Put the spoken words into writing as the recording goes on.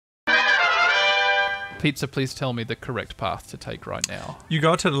Pizza, please tell me the correct path to take right now. You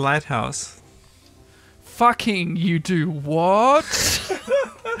go to the lighthouse. Fucking you do what?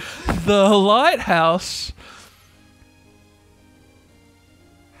 The lighthouse?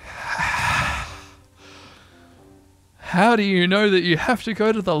 How do you know that you have to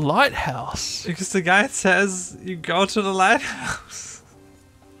go to the lighthouse? Because the guide says you go to the lighthouse.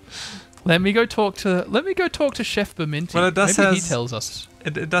 Let me go talk to Chef Berminti. Well, it does Maybe he says- tells us.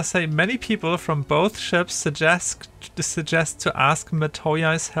 It does say many people from both ships suggest to ask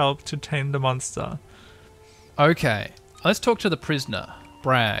Matoya's help to tame the monster. Okay, let's talk to the prisoner,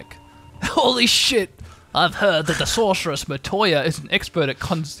 Bragg. Holy shit! I've heard that the sorceress Matoya is an expert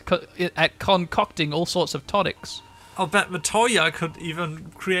at concocting all sorts of tonics. I'll bet Matoya could even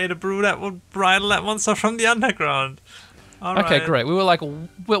create a brew that would bridle that monster from the underground. All Okay, right. great. We were like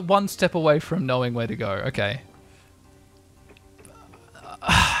one step away from knowing where to go. Okay.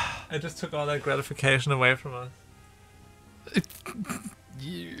 I just took all that gratification away from us.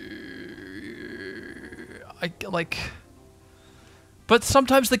 But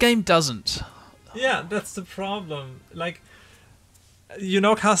sometimes the game doesn't. Yeah, that's the problem. Like, you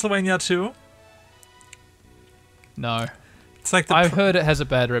know Castlevania 2? No. It's like the I've heard it has a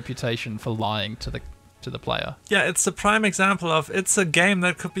bad reputation for lying to the player. Yeah, it's the prime example of it's a game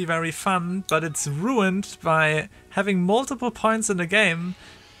that could be very fun, but it's ruined by having multiple points in the game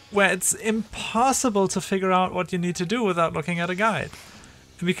where it's impossible to figure out what you need to do without looking at a guide.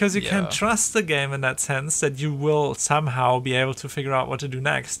 Because you can't trust the game in that sense that you will somehow be able to figure out what to do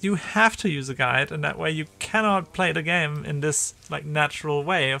next. You have to use a guide, and that way you cannot play the game in this like natural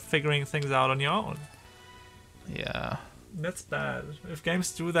way of figuring things out on your own. Yeah. That's bad. If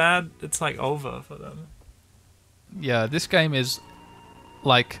games do that, it's like over for them. Yeah, this game is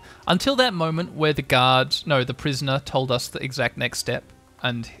like until that moment where the prisoner told us the exact next step,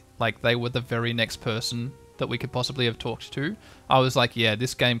 and like they were the very next person that we could possibly have talked to. I was like, yeah,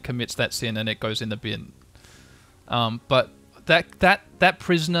 this game commits that sin and it goes in the bin. But that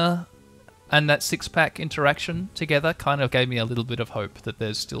prisoner and that six-pack interaction together kind of gave me a little bit of hope that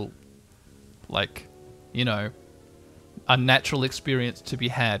there's still, like, you know, a natural experience to be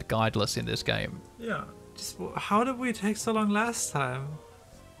had guideless in this game. Yeah. Just how did we take so long last time?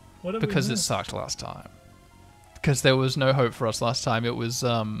 What did Because we it miss? sucked last time. Because there was no hope for us last time. It was,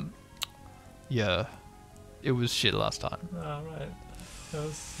 yeah, it was shit last time. Oh, right. That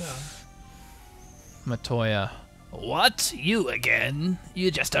was, yeah. Matoya. What? You again?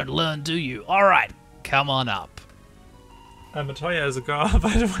 You just don't learn, do you? Alright, come on up. And Matoya is a girl,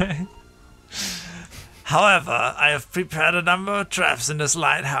 by the way. However, I have prepared a number of traps in this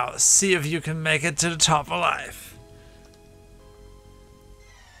lighthouse. See if you can make it to the top alive.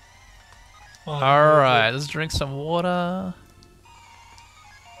 Alright, let's drink some water.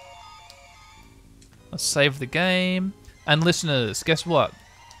 Let's save the game. And listeners, guess what?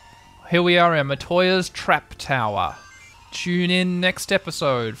 Here we are in Matoya's Trap Tower. Tune in next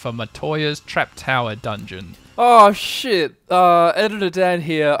episode for Matoya's Trap Tower dungeon. Oh shit, Editor Dan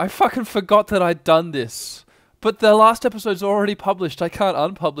here. I fucking forgot that I'd done this. But the last episode's already published. I can't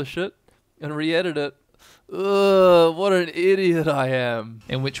unpublish it and re-edit it. Ugh, what an idiot I am.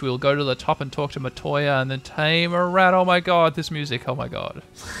 In which we'll go to the top and talk to Matoya and then tame a rat. Oh my god, this music, oh my god.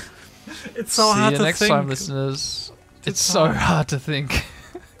 It's so hard to think. See you next time, listeners. It's so hard to think.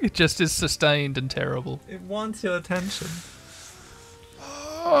 It just is sustained and terrible. It wants your attention.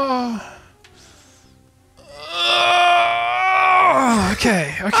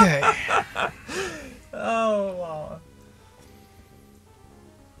 Okay. Oh, wow.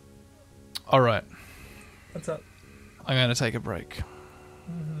 Alright, What's up? I'm going to take a break.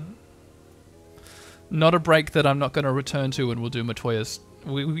 Not a break that I'm not going to return to, and we'll do Matoya's...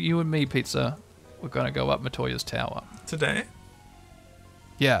 You and me, Pizza, we're going to go up Matoya's tower. Today?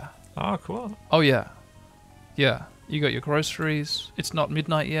 Yeah. Oh, cool. Oh, yeah. Yeah. You got your groceries. It's not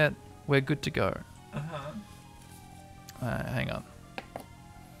midnight yet. We're good to go. Hang on.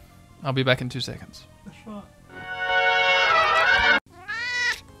 I'll be back in 2 seconds. Sure.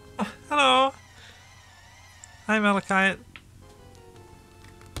 Hello. Hi, Malachite.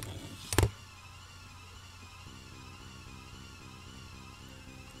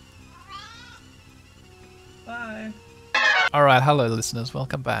 Bye. Alright, hello listeners.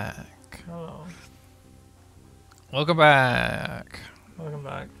 Welcome back. Hello. Welcome back. Welcome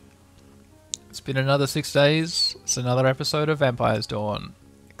back. It's been another 6 days. It's another episode of Vampire's Dawn.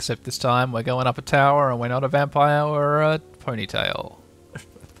 Except this time we're going up a tower and we're not a vampire, we're a ponytail. A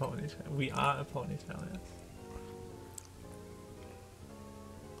ponytail. We are a ponytail, yes.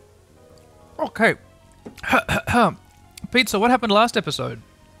 Okay. Pizza, what happened last episode?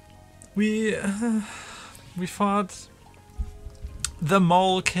 We we fought the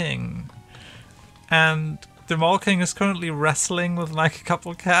Mole King. And the Mole King is currently wrestling with like a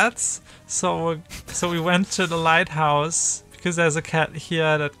couple cats. So we went to the lighthouse because there's a cat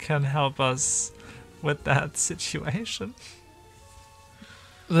here that can help us with that situation.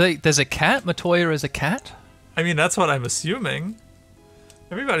 There's a cat? Matoya is a cat? I mean, that's what I'm assuming.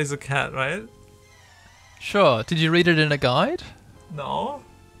 Everybody's a cat, right? Sure. Did you read it in a guide? No.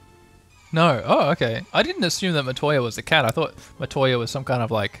 No. Oh, okay. I didn't assume that Matoya was a cat. I thought Matoya was some kind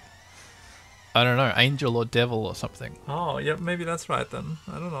of like, I don't know, angel or devil or something. Oh, yeah, maybe that's right then.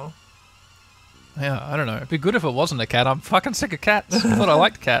 I don't know. Yeah, I don't know. It'd be good if it wasn't a cat. I'm fucking sick of cats. I thought I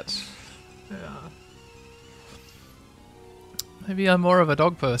liked cats. Yeah. Maybe I'm more of a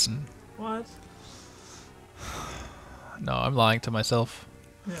dog person. What? No, I'm lying to myself.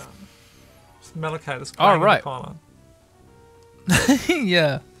 Yeah. Malachite is crying right. in the corner.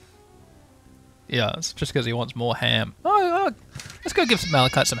 Yeah. Yeah, it's just because he wants more ham. Oh, let's go give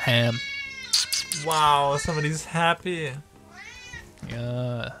Malachite some ham. Wow, somebody's happy.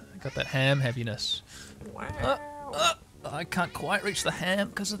 Yeah, got that ham heaviness. Wow. I can't quite reach the ham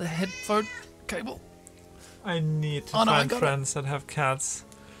because of the headphone cable. I need to Oh, no, I find got friends that have cats.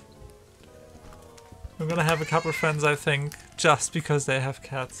 I'm gonna have a couple friends, I think, just because they have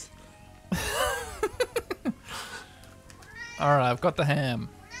cats. Alright, I've got the ham.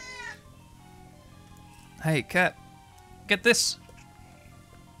 Hey, cat. Get this.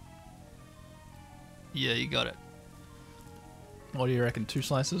 Yeah, you got it. What do you reckon? 2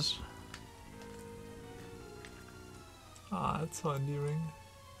 slices? Ah, that's so endearing.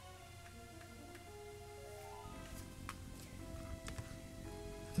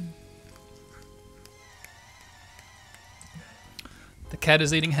 The cat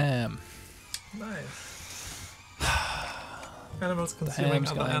is eating ham. Nice. Animals The consuming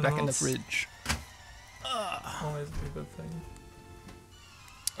ham's other going animals. back in the fridge. Always a good thing.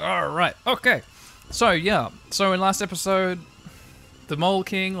 Alright, okay. So, yeah. So, in last episode, the Mole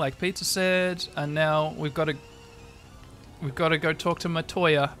King, like Pizza said, and now we've got to go talk to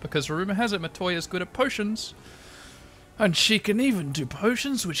Matoya, because rumor has it Matoya's good at potions. And she can even do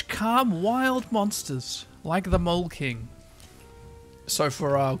potions which calm wild monsters, like the Mole King. So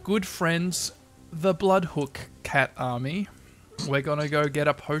for our good friends, the Bloodhook Cat Army, we're gonna go get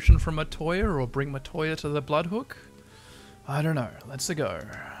a potion from Matoya or bring Matoya to the Bloodhook. I don't know. Let's go.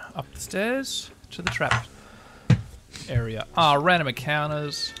 Up the stairs to the trap area. Ah, random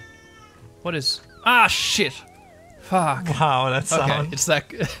encounters. What is... Ah, shit! Fuck. Wow, that sound. Okay, it's that...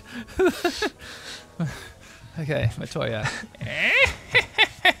 Okay, Matoya.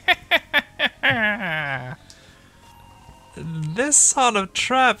 This sort of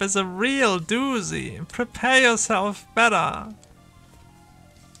trap is a real doozy. Prepare yourself better.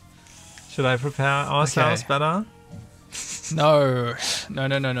 Should I prepare ourselves Okay. better? No.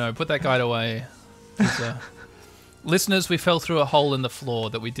 Put that guide away. Listeners, we fell through a hole in the floor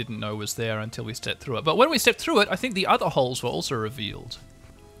that we didn't know was there until we stepped through it. But when we stepped through it, I think the other holes were also revealed.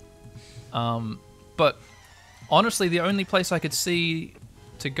 But honestly, the only place I could see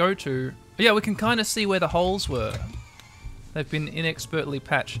to go to... Yeah, we can kind of see where the holes were. They've been inexpertly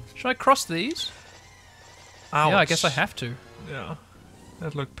patched. Should I cross these? Ouch. Yeah, I guess I have to. Yeah.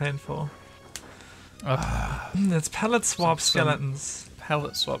 That looked painful. Ugh. It's palette swap Some- skeletons.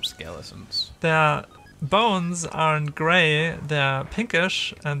 Palette swap skeletons. Their bones aren't grey, they're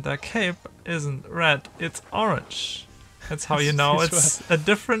pinkish, and their cape isn't red, it's orange. That's how you know it's a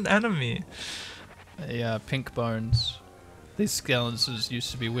different enemy. Yeah, pink bones. These skeletons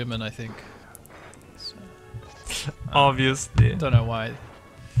used to be women, I think. So, Obviously. don't know why.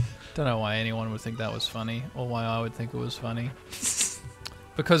 Don't know why anyone would think that was funny, or why I would think it was funny.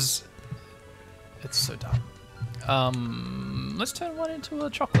 Because it's so dumb. Let's turn one into a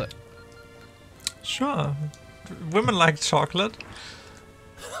chocolate. Sure. Women like chocolate.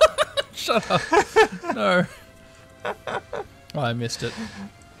 Shut up. No. Oh, I missed it.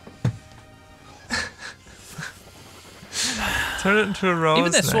 Turn it into a rose.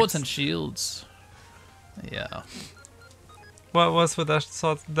 Even their swords next. and shields. Yeah. What was with their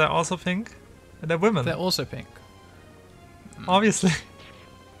swords? They're also pink? They're women. They're also pink. Obviously.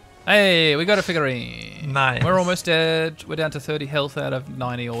 Hey, we got a figurine. Nice. We're almost dead. We're down to 30 health out of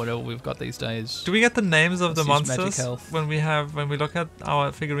 90 or whatever we've got these days. Do we get the names of the Let's use magic monsters health. when we look at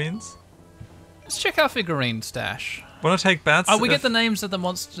our figurines? Let's check our figurine stash. Wanna take bets? Oh, we if, get the names of the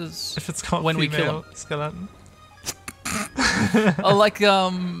monsters. if it's called when we kill female skeleton. Oh, like,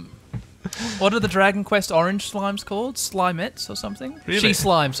 what are the Dragon Quest orange slimes called? Slimettes or something? Really? She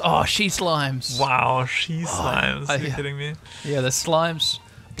slimes. Oh, she slimes. Wow, she slimes. Are you yeah. kidding me? Yeah, the slimes.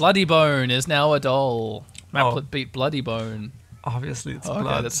 Bloody Bone is now a doll. Maplet beat Bloody Bone. Obviously, it's Okay,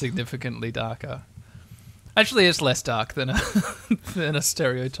 blood. that's significantly darker. Actually, it's less dark than a than a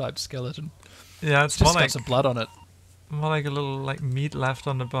stereotyped skeleton. Yeah, It's it's more just got like some blood on it. a little like meat left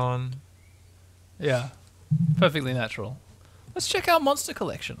on the bone. Yeah, perfectly natural. Let's check our monster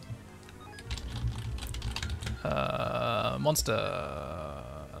collection. Monster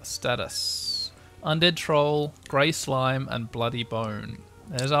status: Undead Troll, Grey Slime, and Bloody Bone.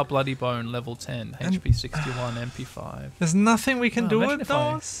 There's our Bloody Bone, level 10, HP 61, MP 5. There's nothing we can do imagine with if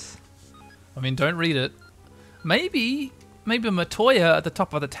I- those. I mean, don't read it. Maybe Matoya at the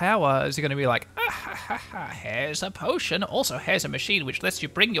top of the tower is going to be like, ah, ha, ha, ha, here's a potion, also here's a machine which lets you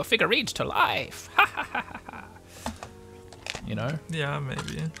bring your figurines to life. Ha, ha, ha, ha, ha. You know? Yeah,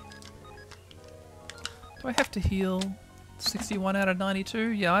 maybe. Do I have to heal 61 out of 92?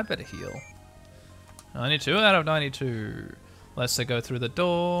 Yeah, I better heal. 92 out of 92. Let's go through the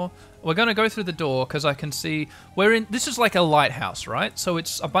door. We're going to go through the door because I can see we're in. This is like a lighthouse, right? So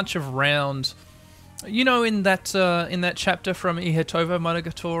it's a bunch of round. You know, in that chapter from Ihetovo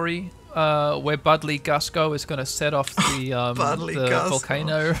Monogatari, where Budley Gusco is going to set off the Budley the Gusco.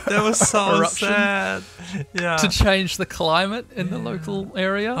 volcano That was so eruption sad. Yeah. to change the climate in the local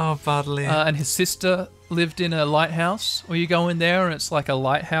area. Oh, Budley. And his sister lived in a lighthouse. Where you go in there and it's like a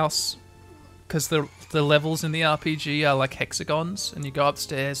lighthouse, because the levels in the RPG are like hexagons, and you go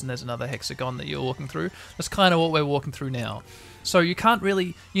upstairs and there's another hexagon that you're walking through. That's kind of what we're walking through now. So you can't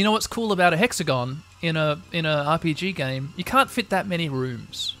really, you know what's cool about a hexagon in a RPG game? You can't fit that many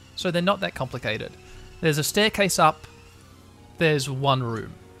rooms, so they're not that complicated. There's a staircase up. There's one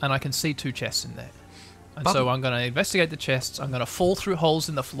room, and I can see 2 chests in there. And so I'm going to investigate the chests. I'm going to fall through holes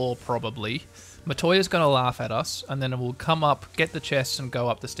in the floor probably. Matoya's going to laugh at us, and then we'll come up, get the chests, and go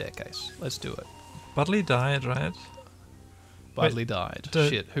up the staircase. Let's do it. Budley died, right? Budley died. the-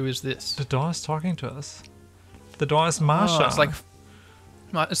 Shit, who is this? The door is talking to us. The door is Marsha. It's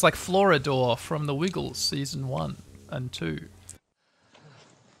like Floridor from the Wiggles season 1 and 2.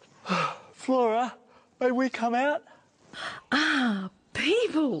 Flora, may we come out?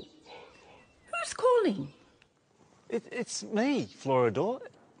 People! Who's calling? It's me, Floridor.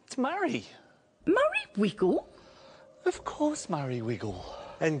 It's Murray. Murray Wiggle? Of course, Murray Wiggle.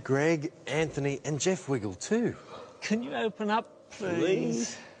 And Greg, Anthony, and Jeff Wiggle too. Can you open up,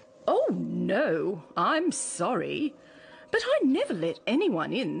 please? Oh, no, I'm sorry. But I never let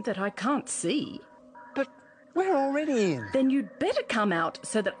anyone in that I can't see. But we're already in. Then you'd better come out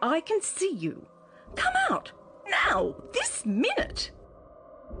so that I can see you. Come out! Now! This minute!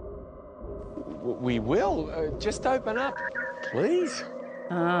 We will. Just open up, please.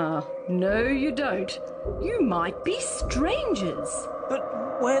 No, you don't. You might be strangers.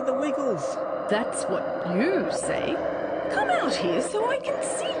 But we're the Wiggles. That's what you say. Come out here so I can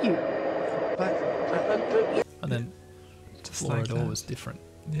see you. But And then Just like Floridor that. was different,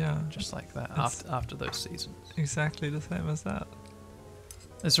 Yeah, just like that, It's- after those seasons. exactly the same as that.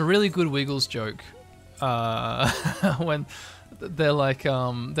 There's a really good Wiggles joke when they're like,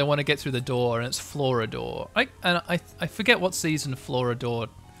 they want to get through the door, and it's Floridor. I forget what season Floridor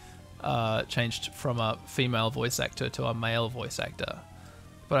changed from a female voice actor to a male voice actor.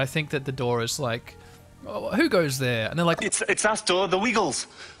 But I think that the door is like, oh, who goes there? And they're like, It's us, Door, the Wiggles.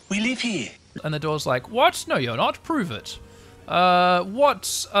 We live here. and the door's like, what? No, you're not. Prove it.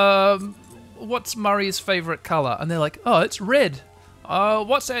 What's Murray's favorite color? And they're like, oh, it's red.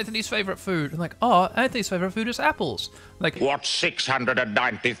 What's Anthony's favorite food? And like, oh, Anthony's favorite food is apples. Like, What's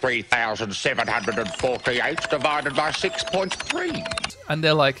 693,748 divided by 6.3? and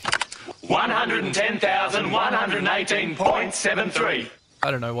they're like, 110,118.73.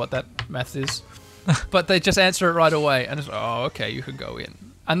 I don't know what that math is, but they just answer it right away, and it's, oh, okay, you can go in.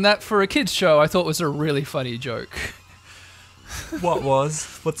 And that, for a kids show, I thought was a really funny joke.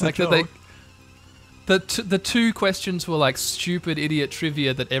 What's the Like that joke? the 2 questions were like stupid idiot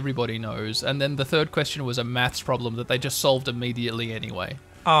trivia that everybody knows, and then the third question was a maths problem that they just solved immediately anyway.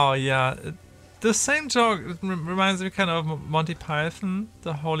 Oh yeah, the same joke reminds me kind of Monty Python,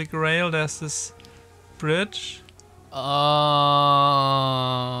 the Holy Grail. There's this bridge.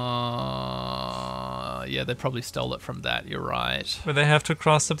 Yeah, they probably stole it from that. You're right. Where they have to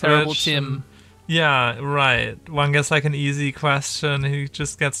cross the Terrible bridge. Tim. and- Yeah, right. One gets like an easy question, he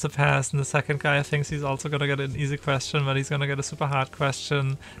just gets to pass, and the second guy thinks he's also gonna get an easy question, but he's gonna get a super hard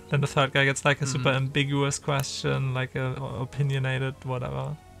question. Then the third guy gets like a super ambiguous question, like a opinionated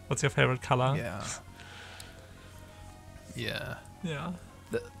whatever. What's your favorite color? Yeah. Yeah. Yeah.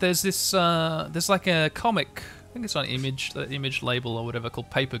 There's this. There's like a comic. I think it's on Image, the Image label or whatever, called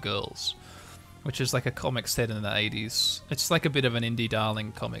Paper Girls, which is like a comic set in the 80s. It's like a bit of an indie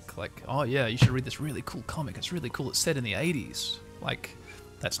darling comic. Like, oh yeah, you should read this really cool comic. It's really cool. It's set in the 80s. Like,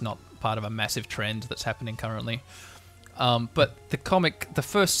 that's not part of a massive trend that's happening currently. But the comic, the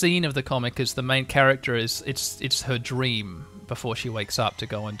first scene of the comic is the main character it's her dream before she wakes up to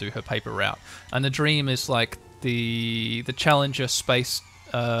go and do her paper route. And the dream is like the Challenger space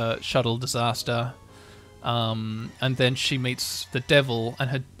shuttle disaster. And then she meets the devil,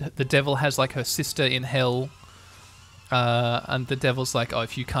 and the devil has like her sister in hell. And the devil's like, oh,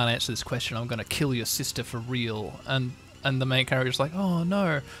 if you can't answer this question, I'm going to kill your sister for real. And the main character's like, oh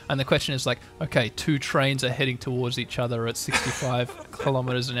no. And the question is like, okay, 2 trains are heading towards each other at 65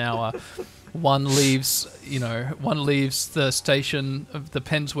 kilometers an hour. One leaves the station, the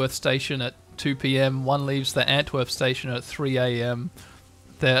Pensworth station at 2 p.m. One leaves the Antwerp station at 3 a.m.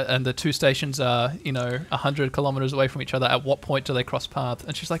 And the 2 stations are, 100 kilometers away from each other. At what point do they cross paths?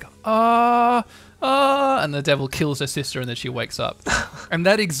 And she's like, and the devil kills her sister, and then she wakes up. And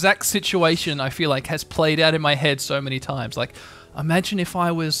that exact situation, I feel like, has played out in my head so many times. Like, imagine if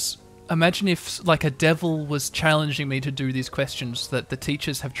like a devil was challenging me to do these questions that the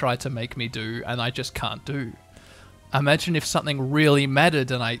teachers have tried to make me do, and I just can't do. Imagine if something really mattered,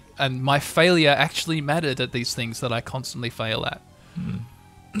 and my failure actually mattered at these things that I constantly fail at.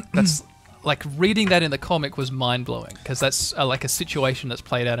 That's like, reading that in the comic was mind-blowing, because that's like a situation that's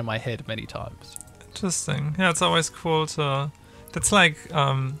played out in my head many times. Interesting. Yeah, it's always cool to... That's like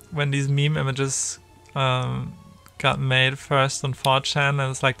when these meme images got made first on 4chan,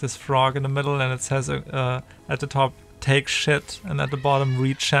 and it's like this frog in the middle, and it says at the top, take shit, and at the bottom,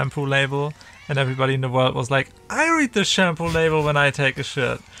 read shampoo label, and everybody in the world was like, I read the shampoo label when I take a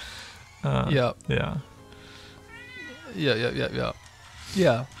shit. Yeah. Yeah.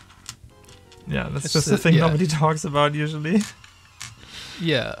 Yeah. Yeah, that's just the thing nobody talks about usually.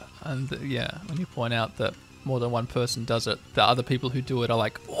 Yeah, and when you point out that more than one person does it, the other people who do it are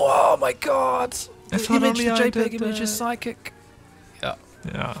like, "Oh my god, the JPEG image is psychic." Yeah.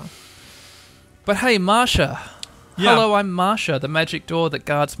 Yeah. But hey, Marsha. Yeah. Hello, I'm Marsha, the magic door that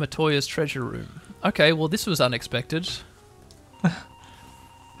guards Matoya's treasure room. Okay, well, this was unexpected.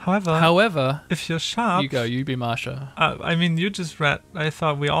 However, if you're sharp... You be Marsha. I mean, you just read... I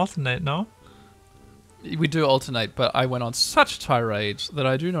thought we alternate, no? We do alternate, but I went on such tirades that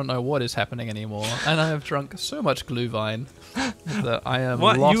I do not know what is happening anymore, and I have drunk so much Glühwein that I am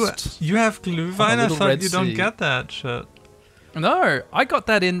lost. You have Glühwein? I thought you don't get that shit. No, I got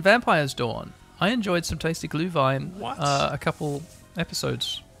that in Vampire's Dawn. I enjoyed some tasty Glühwein a couple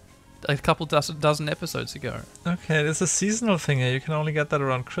dozen episodes ago. Okay, it's a seasonal thing here. You can only get that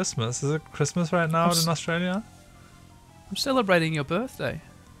around Christmas. Is it Christmas right now in Australia? I'm celebrating your birthday.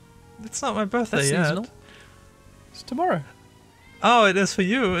 It's not my birthday That's yet. seasonal. It's tomorrow. Oh, it is for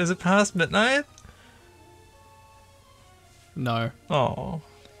you. Is it past midnight? No. Oh.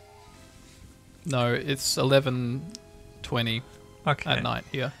 No, it's 11:20 at night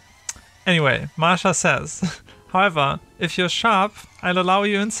here. Anyway, Marsha says, however, if you're sharp, I'll allow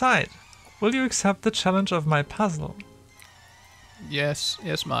you inside. Will you accept the challenge of my puzzle? Yes,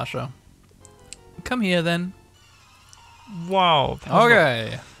 Marsha. Come here then. Wow. Puzzle.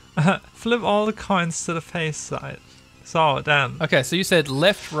 Okay. Flip all the coins to the face side. So then. Okay, so you said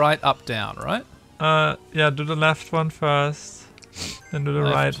left, right, up, down, right? Yeah, do the left one first. Then do the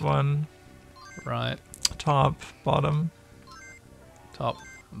right one. Right. Top, bottom. Top,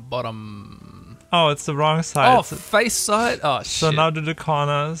 bottom. Oh, it's the wrong side. Oh, face side? Oh, shit. So now do the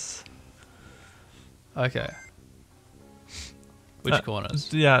corners. Okay. Which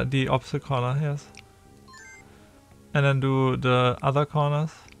corners? Yeah, the opposite corner, yes. And then do the other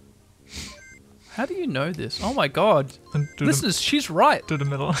corners. How do you know this? Oh my god. And she's right. Do the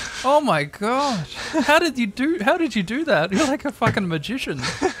middle. Oh my god. How did you do that? You're like a fucking magician.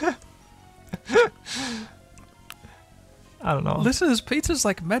 I don't know. Listeners, pizza's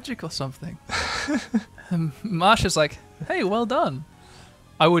like magic or something. And Marsha's like, hey, well done.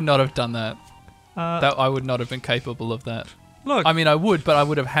 I would not have done that. I would not have been capable of that. Look. I mean, I would, but I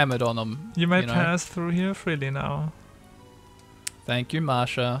would have hammered on them. You may pass through here freely now. Thank you,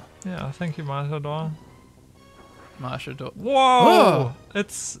 Marsha. Yeah, thank you, Marsha Door. Marsha Door. Whoa! Whoa!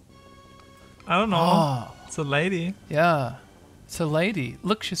 It's... I don't know. Oh. It's a lady. Yeah. It's a lady.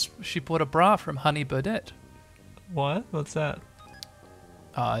 Look, she bought a bra from Honey Burdette. What? What's that?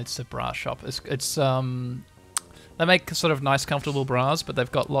 It's a bra shop. It's they make sort of nice, comfortable bras, but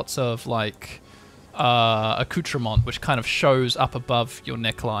they've got lots of like accoutrement, which kind of shows up above your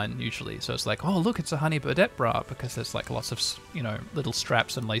neckline usually. So it's like, oh look, it's a Honey Burdette bra because there's like lots of little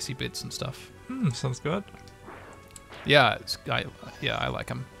straps and lacy bits and stuff. Sounds good. Yeah, I like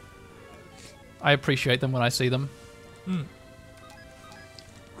them. I appreciate them when I see them.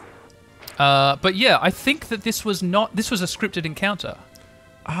 But yeah, I think that this was a scripted encounter.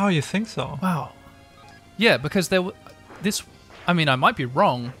 Oh, you think so? Wow. Yeah, because I mean, I might be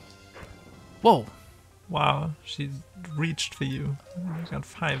wrong. Whoa. Wow, she reached for you. You got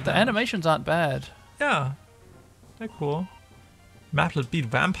 5. The animations aren't bad. Yeah, they're cool. Maplet beat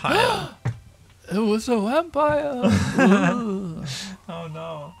vampire. It was a vampire. Oh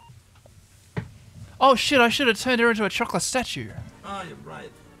no. Oh shit, I should have turned her into a chocolate statue. Oh, you're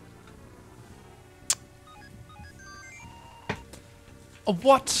right. Oh,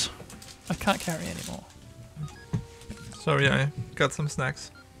 what? I can't carry anymore. Sorry, I got some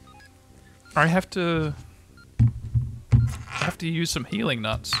snacks. I have to use some healing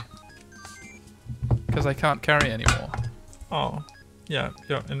nuts. Because I can't carry anymore. Oh, yeah,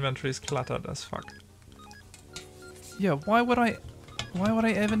 your inventory is cluttered as fuck. Yeah, why would I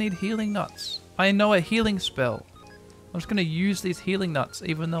ever need healing nuts? I know a healing spell. I'm just gonna use these healing nuts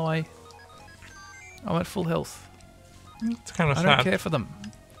even though I'm at full health. It's kind of I sad. don't care for them.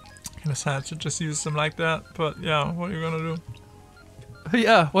 Kind of sad to just use them like that, but yeah, what are you gonna do?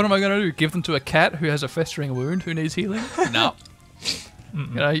 Yeah, what am I gonna do? Give them to a cat who has a festering wound who needs healing? No.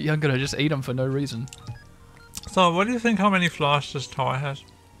 I'm gonna just eat them for no reason. So, what do you think how many floors this tower has?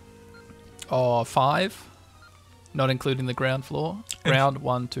 Oh, 5? Not including the ground floor. Ground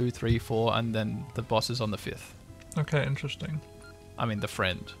 1, 2, 3, 4, and then the boss is on the 5th. Okay, interesting. I mean, the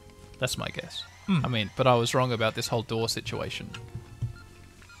friend. That's my guess. I mean, but I was wrong about this whole door situation.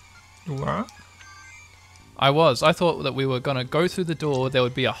 You were? I was. I thought that we were going to go through the door, there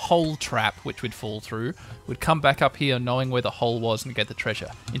would be a hole trap which we'd fall through. We'd come back up here knowing where the hole was and get the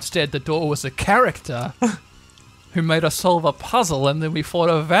treasure. Instead, the door was a character who made us solve a puzzle, and then we fought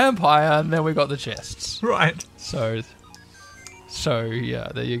a vampire, and then we got the chests. Right. So yeah,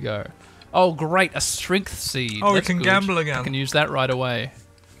 there you go. Oh, great, a strength seed. Oh, we That's can good. gamble again. I can use that right away.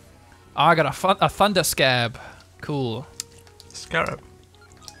 Oh, I got a thunder scab. Cool. Scarab.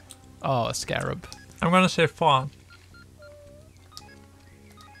 Oh, a scarab. I'm gonna say 4.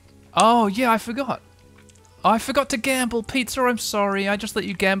 Oh, yeah, I forgot. I forgot to gamble. Pizza, I'm sorry. I just let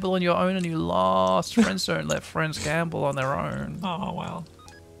you gamble on your own and you lost. Friends don't let friends gamble on their own. Oh, well.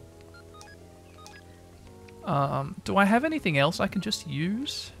 Do I have anything else I can just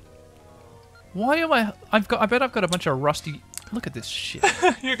use? Why am I bet I've got a bunch of rusty... Look at this shit.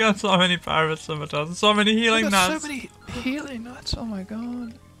 You got so many pirate scimitars, so many healing I got nuts. so many healing nuts. Oh my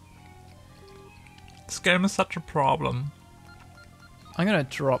god. This game is such a problem. I'm gonna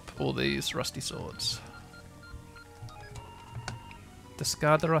drop all these rusty swords.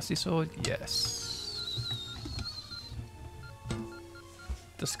 Discard the rusty sword? Yes.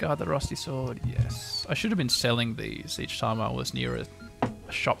 Discard the rusty sword? Yes. I should have been selling these each time I was near a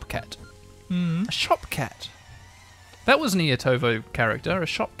shop cat. A shop cat? That was near Tovo character, a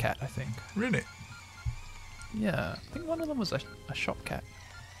shop cat, I think. Really? Yeah, I think one of them was a shop cat.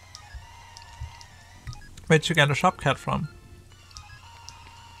 Where'd you get a shop cat from?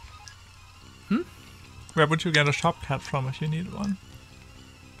 Where would you get a shop cat from if you needed one?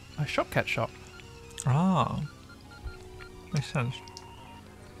 A shop cat shop. Oh. Makes sense.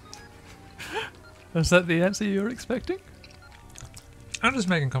 Is that the answer you were expecting? I'm just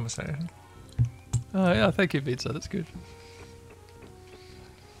making conversation. Oh yeah, thank you, Pizza. That's good.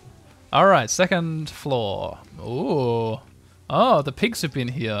 All right, second floor. Ooh. Oh, the pigs have been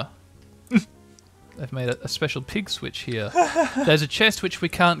here. They've made a special pig switch here. There's a chest which we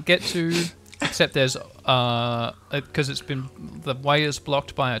can't get to, except there's because it's been the way is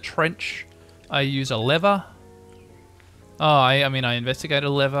blocked by a trench. I use a lever. Oh, I mean, I investigate a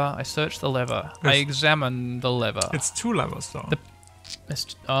lever. I search the lever. I examine the lever. It's 2 levels though.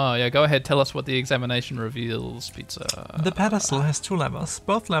 Oh yeah, go ahead. Tell us what the examination reveals, Pizza. The pedestal has 2 levels.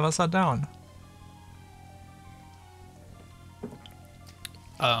 Both levels are down.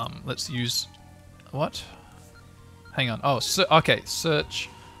 Let's use what? Hang on. Oh, okay. Search.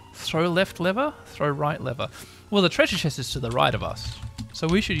 Throw left lever. Throw right lever. Well, the treasure chest is to the right of us, so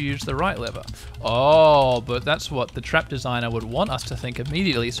we should use the right lever. Oh, but that's what the trap designer would want us to think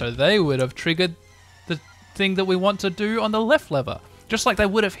immediately. So they would have triggered the thing that we want to do on the left lever. Just like they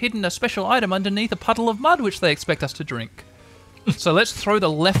would have hidden a special item underneath a puddle of mud which they expect us to drink. So let's throw the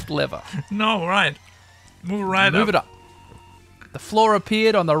left lever. No, right. Move right up. Move it up. The floor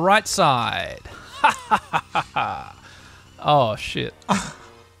appeared on the right side. Ha ha ha ha ha. Oh, shit.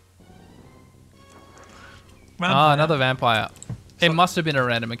 Ah, another vampire. It must have been a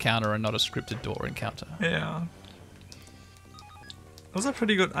random encounter and not a scripted door encounter. Yeah. Those are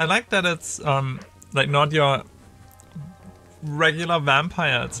pretty good. I like that it's like not your regular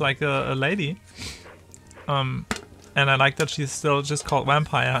vampire. It's like a lady. And I like that she's still just called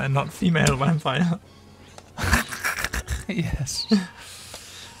vampire and not female vampire. Yes.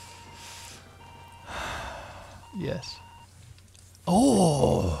 Yes.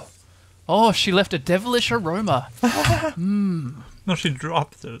 Oh. Oh, she left a devilish aroma. No, she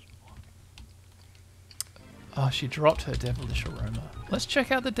dropped it. Oh, she dropped her devilish aroma. Let's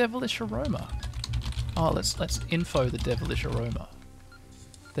check out the devilish aroma. Oh, let's info the devilish aroma.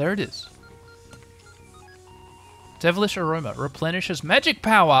 There it is. Devilish aroma replenishes magic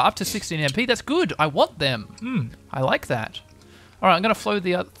power up to 16 MP. That's good. I want them. I like that. All right, I'm gonna throw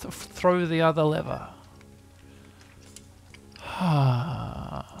the other lever.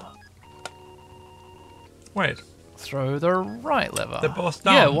 Wait, Throw the right lever. they're both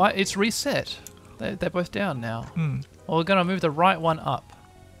down. Yeah, why? It's reset. They're both down now. Well, we're gonna move the right one up.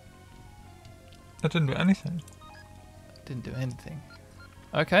 That didn't do anything. Didn't do anything.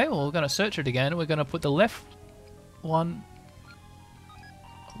 Okay, well, we're gonna search it again. We're gonna put the left one.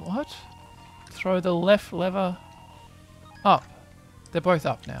 What? Throw the left lever up. They're both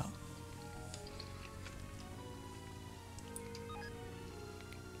up now.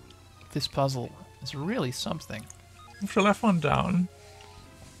 This puzzle is really something. Move the left one down.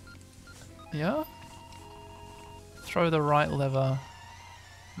 Yeah? Throw the right lever.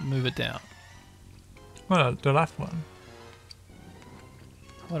 Move it down. Well, the left one.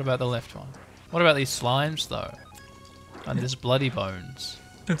 What about the left one? What about these slimes, though? And there's bloody bones.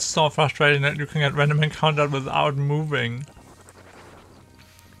 It's so frustrating that you can get random encounter without moving.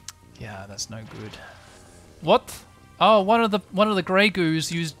 Yeah, that's no good. What? Oh, one of the grey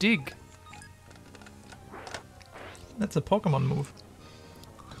goos used dig. That's a Pokemon move.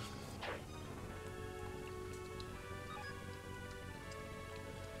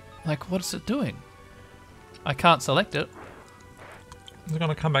 Like, what is it doing? I can't select it. It's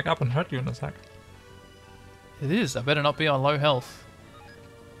gonna come back up and hurt you in a sec. It is. I better not be on low health.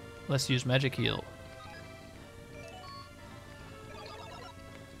 Let's use magic heal.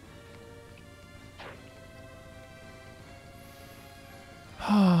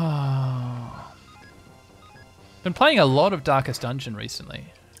 Been playing a lot of Darkest Dungeon recently.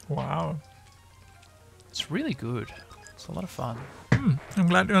 Wow. It's really good. It's a lot of fun. I'm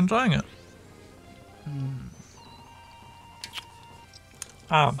glad you're enjoying it.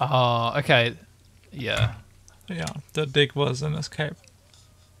 Oh, okay. Yeah. Yeah, the dig was an escape.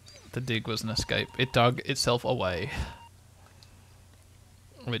 The dig was an escape. It dug itself away.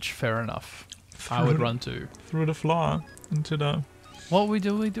 Which, fair enough. I would run too. Through the floor into the... What were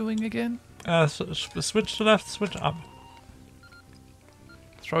we doing again? Switch to left, switch up.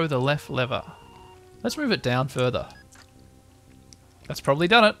 Throw the left lever. Let's move it down further. That's probably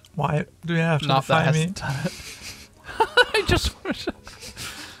done it. Why do you have to No, that defy me? hasn't done it. I just...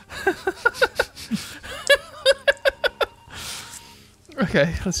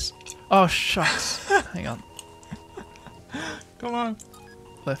 Okay, let's... Oh, shucks. Hang on. Come on.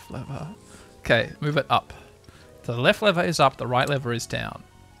 Left lever. Okay, move it up. So the left lever is up, the right lever is down.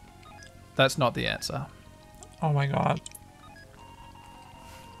 That's not the answer. Oh my god.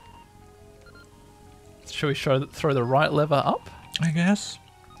 Should we throw the right lever up? I guess.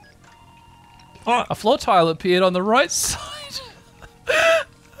 Oh, A floor tile appeared on the right side.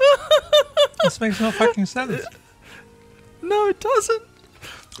 this makes no fucking sense. No, it doesn't.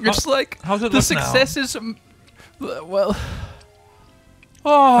 It's like how's it the look success is well.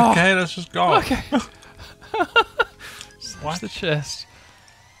 Oh, Okay, let's just go. okay. What's the chest?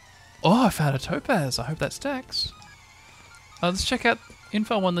 Oh, I found a topaz. I hope that stacks. Let's check out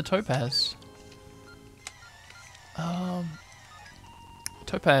info on the topaz.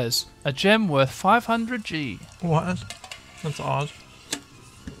 Topaz, a gem worth 500 G. What? That's odd.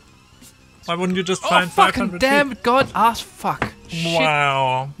 Why wouldn't you just Oh, find fucking 500 damn feet? God, ass fuck. Shit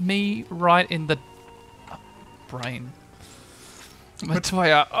Wow. me right in the brain.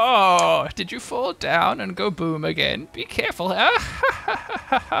 Matoya, oh, did you fall down and go boom again? Be careful.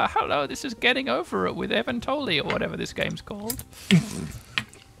 Hello, this is Getting Over It with Evan Tolley, or whatever this game's called.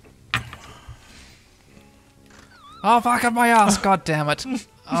 Oh, fuck up my ass, god damn it.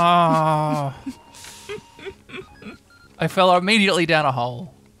 Oh. I fell immediately down a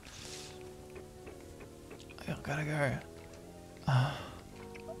hole. I gotta go.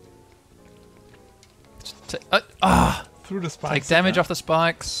 Through the spikes. Take damage off the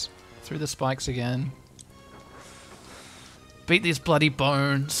spikes. Through the spikes again. Beat these bloody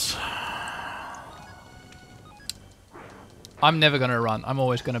bones. I'm never going to run. I'm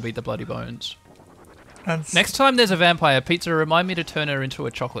always going to beat the bloody bones. Next time there's a vampire pizza, remind me to turn her into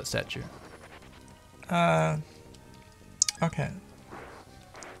a chocolate statue. Okay.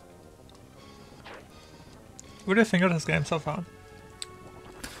 What do you think of this game so far?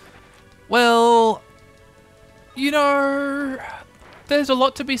 Well, you know, there's a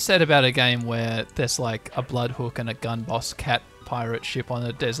lot to be said about a game where there's like a Bloodhook and a gun boss cat pirate ship on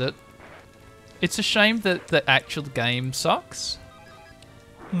a desert. It's a shame that the actual game sucks.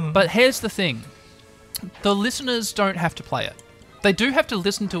 But here's the thing. The listeners don't have to play it. They do have to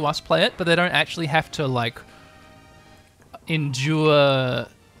listen to us play it, but they don't actually have to, like, endure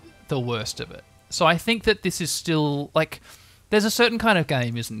the worst of it. So I think that this is still, like, there's a certain kind of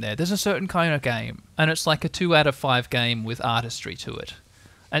game, isn't there? There's a certain kind of game, and it's like a 2 out of 5 game with artistry to it.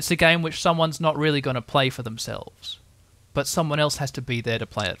 And it's a game which someone's not really going to play for themselves, but someone else has to be there to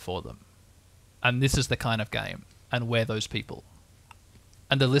play it for them. And this is the kind of game, and we're those people.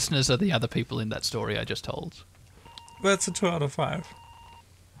 And the listeners are the other people in that story I just told. That's a 2 out of 5.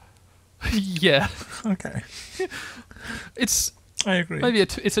 Yeah. Okay. It's I agree. maybe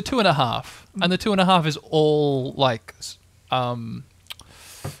it's a 2.5, and the 2.5 is all like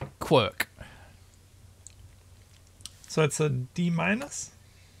quirk. So it's a D minus?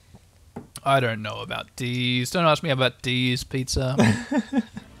 I don't know about D's. Don't ask me about D's, pizza.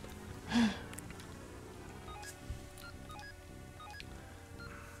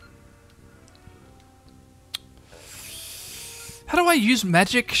 How do I use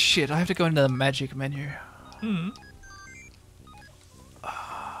magic? Shit, I have to go into the magic menu.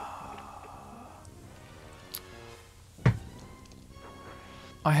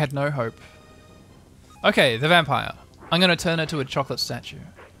 I had no hope. Okay, the vampire. I'm going to turn her to a chocolate statue.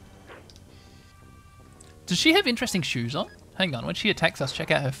 Does she have interesting shoes on? Hang on, when she attacks us,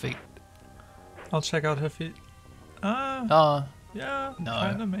 check out her feet. I'll check out her feet. Oh, Yeah, no.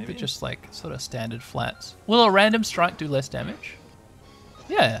 kinda maybe. But just like sort of standard flats. Will a random strike do less damage?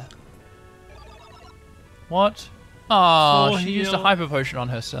 Yeah. What? Oh, Full she used a heal. hyper potion on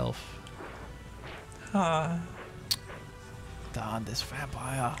herself. Ah. Darn this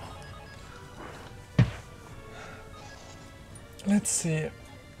vampire. Let's see.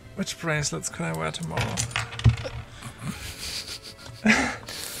 Which bracelets can I wear tomorrow?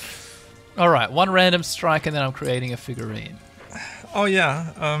 Alright, one random strike and then I'm creating a figurine. Oh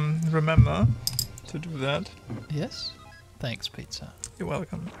yeah, remember to do that. Yes? Thanks, pizza. You're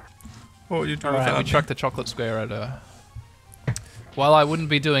welcome. Oh, you do Alright, without we me. chucked the chocolate square at her. Well, I wouldn't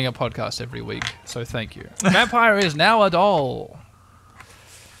be doing a podcast every week, so thank you. Vampire is now a doll.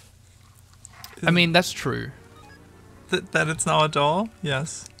 I mean, that's true. That it's now a doll?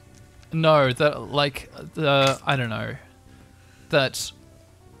 Yes. No, I don't know. That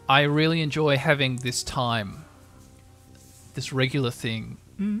I really enjoy having this time. This regular thing.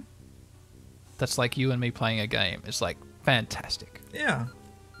 That's like you and me playing a game. It's like fantastic. Yeah.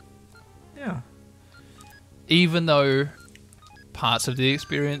 Yeah. Even though parts of the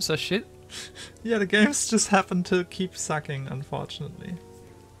experience are shit. Yeah, the games just happen to keep sucking, unfortunately.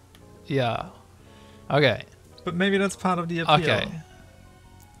 Yeah. Okay. But maybe that's part of the appeal. Okay.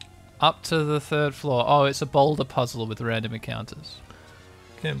 Up to the 3rd floor. Oh, it's a boulder puzzle with random encounters.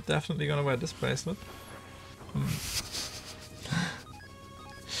 Okay, I'm definitely gonna wear this bracelet.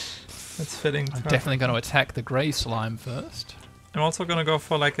 That's fitting. I'm definitely going to attack the grey slime first. I'm also gonna go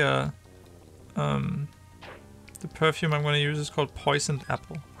for like a the perfume I'm gonna use is called Poisoned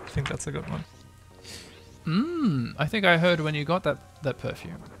Apple. I think that's a good one. I think I heard when you got that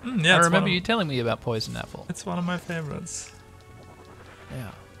perfume. Yeah, I it's remember one you of, telling me about poison apple. it's one of my favorites.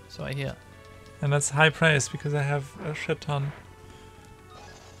 Yeah, so I hear. And that's high praise because I have a shit ton.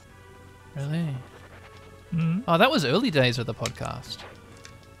 Really? Oh, that was early days of the podcast.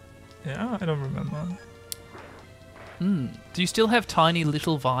 Yeah, I don't remember. Do you still have tiny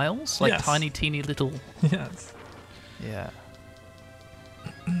little vials? Like Yes. tiny, teeny little... Yes. Yeah.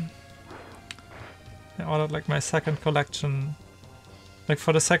 I ordered like my second collection. Like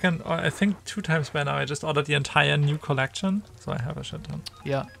for the second, or I think 2 times by now, I just ordered the entire new collection. So I have a shit ton.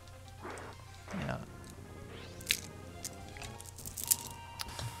 Yeah. Yeah.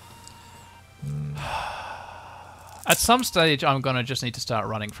 At some stage, I'm going to just need to start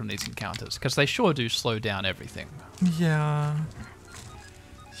running from these encounters, because they sure do slow down everything. Yeah.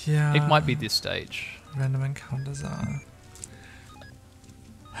 Yeah. It might be this stage. Random encounters are.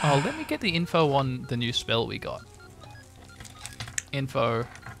 Oh, let me get the info on the new spell we got. Info.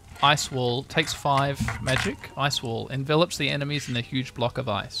 Ice Wall. Takes 5 magic. Ice Wall. Envelops the enemies in a huge block of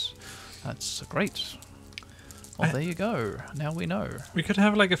ice. That's great. Well, there you go. Now we know. We could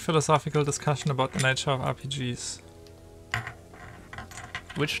have like a philosophical discussion about the nature of RPGs.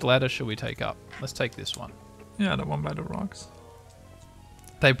 Which ladder should we take up? Let's take this one. Yeah, the one by the rocks.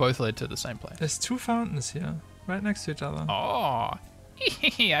 They both led to the same place. There's 2 fountains here. right next to each other. Oh,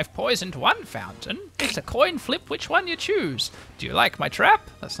 I've poisoned one fountain. It's a coin flip which one you choose. Do you like my trap?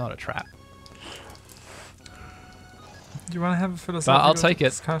 That's not a trap. Do you want to have a philosophical take it.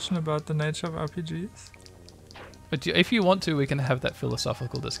 discussion about the nature of RPGs? But if you want to, we can have that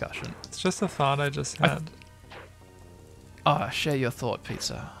philosophical discussion. It's just a thought I just had. Share your thought,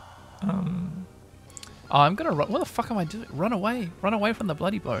 Pizza. I'm gonna run. What the fuck am I doing? Run away! Run away from the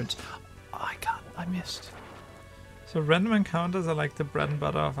bloody bones! I can't. I missed. So random encounters are like the bread and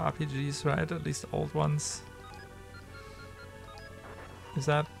butter of RPGs, right? At least old ones.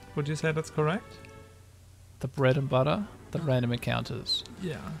 Would you say that's correct? The bread and butter, the random encounters.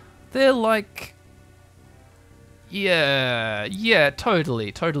 Yeah. They're like. Yeah, totally.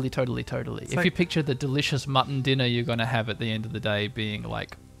 If like- you picture the delicious mutton dinner you're gonna have at the end of the day being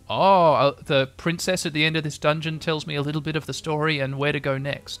like, oh, the princess at the end of this dungeon tells me a little bit of the story and where to go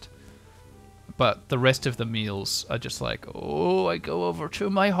next. But the rest of the meals are just like, oh, I go over to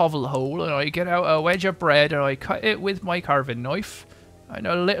my hovel hole and I get out a wedge of bread and I cut it with my carving knife and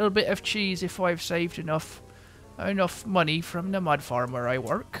a little bit of cheese if I've saved enough money from the mud farm where I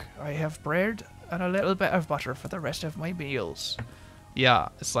work. I have bread and a little bit of butter for the rest of my meals. Yeah,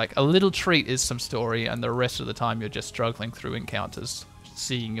 it's like a little treat is some story and the rest of the time you're just struggling through encounters,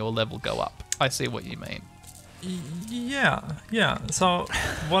 seeing your level go up. I see what you mean. Yeah. So,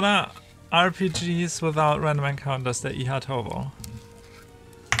 what are RPGs without random encounters? The Iha Tovo.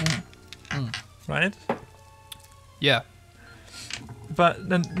 Right? Yeah. But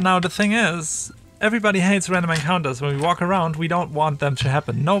then, now the thing is, everybody hates random encounters. When we walk around, we don't want them to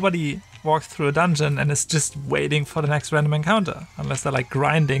happen. Nobody walks through a dungeon and is just waiting for the next random encounter. Unless they're like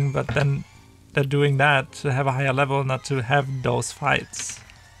grinding, but then they're doing that to have a higher level, not to have those fights.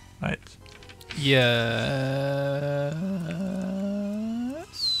 Right? Yes.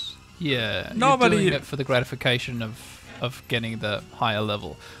 Yeah. Nobody- You're doing it for the gratification of getting the higher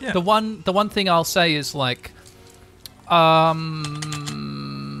level. Yeah. The one thing I'll say is like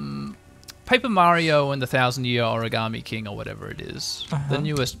Paper Mario and the 1,000-Year Origami King or whatever it is, the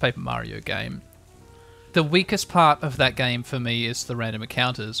newest Paper Mario game. The weakest part of that game for me is the random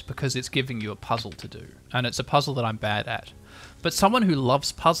encounters because it's giving you a puzzle to do, and it's a puzzle that I'm bad at. But someone who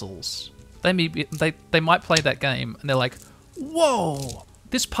loves puzzles, they might play that game and they're like, whoa,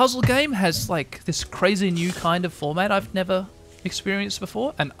 this puzzle game has like this crazy new kind of format I've never experienced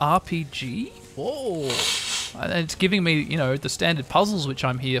before, an RPG? Whoa. And it's giving me, the standard puzzles which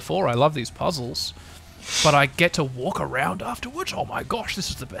I'm here for. I love these puzzles. But I get to walk around afterwards. Oh my gosh, this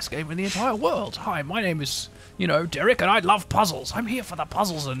is the best game in the entire world. Hi, my name is, Derek, and I love puzzles. I'm here for the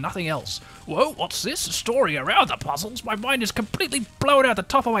puzzles and nothing else. Whoa, what's this? A story around the puzzles? My mind is completely blown out the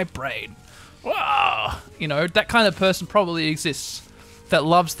top of my brain. Wow. That kind of person probably exists. That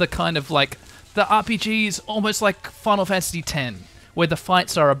loves the kind of like, the RPGs almost like Final Fantasy X, where the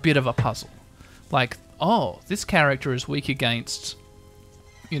fights are a bit of a puzzle. Like, oh, this character is weak against,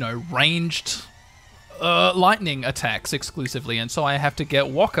 ranged lightning attacks exclusively, and so I have to get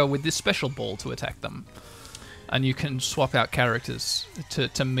Waka with this special ball to attack them. And you can swap out characters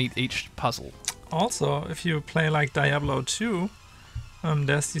to meet each puzzle. Also, if you play like Diablo 2,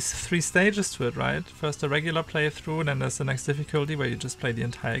 there's these 3 stages to it, right? First a regular playthrough, then there's the next difficulty where you just play the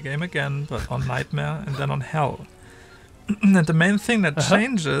entire game again, but on Nightmare, and then on Hell. And the main thing that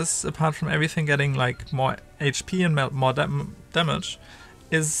changes, apart from everything getting like more HP and more damage,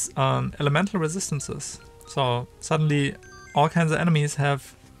 is elemental resistances. So suddenly all kinds of enemies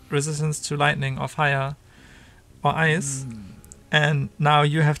have resistance to lightning or fire or ice, and now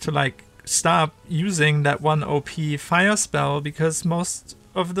you have to like stop using that one OP fire spell because most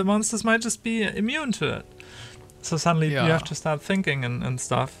of the monsters might just be immune to it. So suddenly you have to start thinking and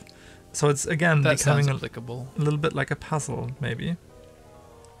stuff. So it's again That becoming sounds applicable. a little bit like a puzzle, maybe.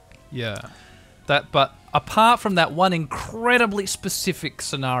 Yeah. But apart from that one incredibly specific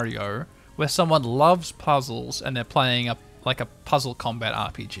scenario where someone loves puzzles and they're playing a puzzle combat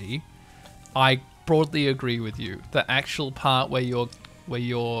RPG, I broadly agree with you. The actual part where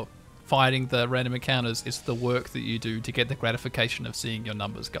you're fighting the random encounters is the work that you do to get the gratification of seeing your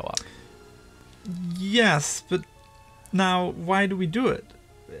numbers go up. Yes, but now why do we do it?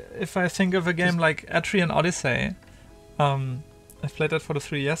 If I think of a game like Etrian Odyssey, I've played that for the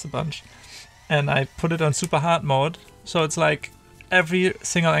 3DS a bunch, and I put it on super hard mode, so it's like every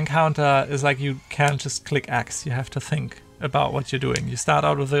single encounter is like you can't just click X, you have to think about what you're doing. You start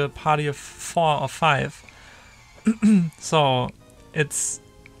out with a party of 4 or 5, so it's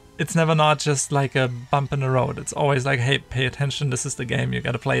never not just like a bump in the road. It's always like, hey, pay attention, this is the game, you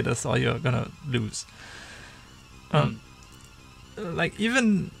gotta play this or you're gonna lose. Like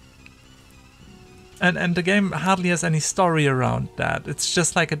even And the game hardly has any story around that. It's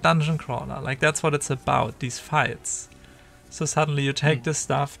just like a dungeon crawler. Like that's what it's about, these fights. So suddenly you take this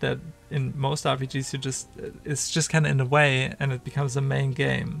stuff that in most RPGs it's just kind of in the way, and it becomes the main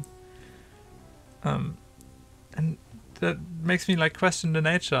game. And that makes me like question the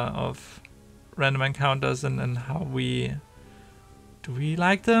nature of random encounters and how do we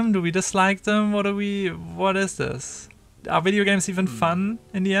like them? Do we dislike them? What is this? Are video games even fun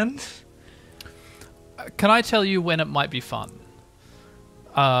in the end? Can I tell you when it might be fun?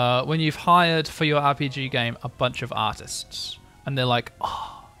 When you've hired for your RPG game a bunch of artists, and they're like,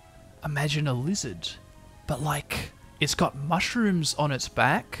 oh, imagine a lizard, but like it's got mushrooms on its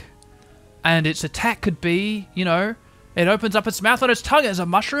back, and its attack could be, you know, it opens up its mouth on its tongue as a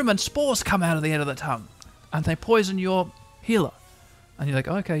mushroom, and spores come out of the end of the tongue, and they poison your healer. And you're like,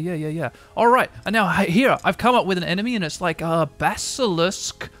 okay, yeah. All right, and now here, I've come up with an enemy, and it's like a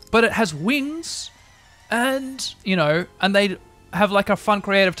basilisk, but it has wings. And, you know, and they have like a fun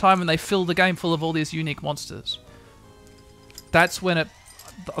creative time and they fill the game full of all these unique monsters. That's when it,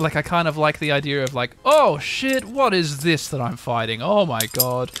 like, I kind of like the idea of like, oh shit, what is this that I'm fighting? Oh my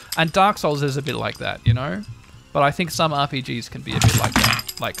god. And Dark Souls is a bit like that, you know? But I think some RPGs can be a bit like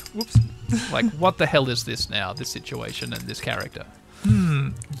that. Like, whoops. Like, what the hell is this now? This situation and this character.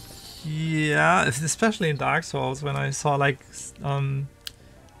 Yeah, especially in Dark Souls when I saw like,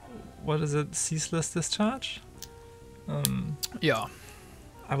 what is it? Ceaseless Discharge? Yeah.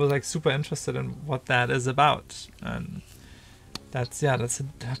 I was like super interested in what that is about, and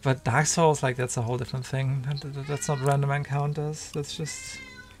but Dark Souls, like, that's a whole different thing. That's not random encounters. That's just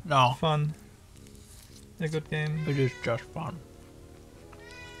fun. A good game. It is just fun.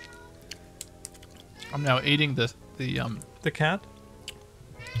 I'm now eating the cat.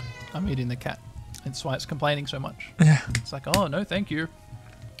 I'm eating the cat. That's why it's complaining so much. Yeah. It's like, oh no, thank you.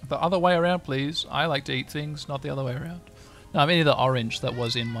 The other way around, please. I like to eat things, not the other way around. No, I'm eating the orange that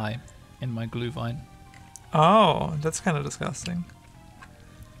was in my glue vine. Oh, that's kind of disgusting.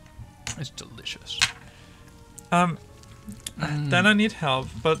 It's delicious. Then I need help,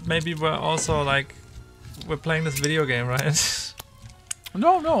 but maybe we're also like, we're playing this video game, right?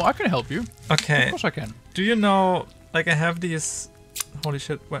 No, I can help you. Okay. Of course I can. Do you know, like, I have these, holy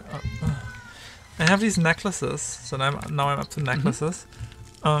shit, I have these necklaces, so now I'm up to necklaces.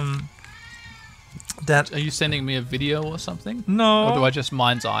 That Are you sending me a video or something? No. Or do I just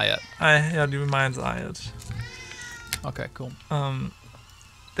mind's eye it? I do mind's eye it. Okay, cool.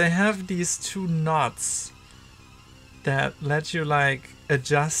 They have these two knots that let you like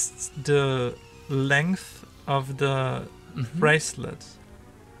adjust the length of the bracelet.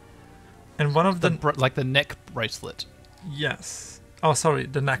 And one of like the neck bracelet. Yes. Oh, sorry,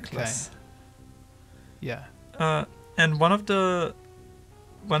 the necklace. Okay. Yeah. And one of the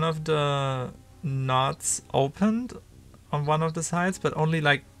knots opened on one of the sides, but only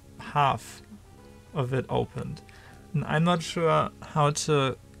like half of it opened. And I'm not sure how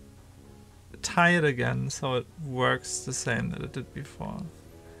to tie it again so it works the same that it did before. I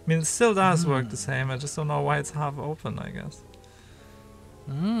mean, it still does work the same. I just don't know why it's half open, I guess.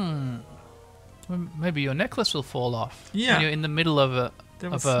 Well, maybe your necklace will fall off. Yeah. When you're in the middle of an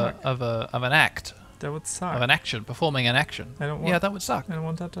act. That would suck. Of an action, performing an action. That would suck. I don't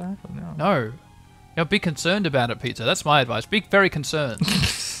want that to happen. No. Be concerned about it, Peter. That's my advice. Be very concerned.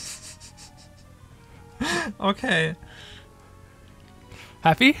 Okay.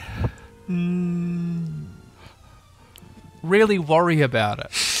 Happy? Really worry about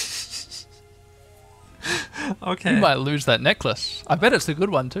it. Okay. You might lose that necklace. I bet it's a good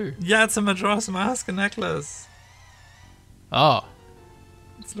one too. Yeah, it's a Majora's Mask necklace. Oh.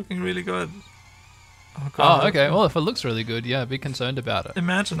 It's looking really good. Oh, God. Oh, okay. Well, if it looks really good, yeah, be concerned about it.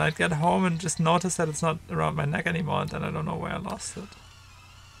 Imagine I'd get home and just notice that it's not around my neck anymore, and then I don't know where I lost it.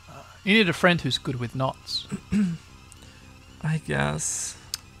 You need a friend who's good with knots. I guess.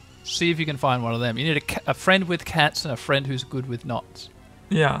 See if you can find one of them. You need a friend with cats and a friend who's good with knots.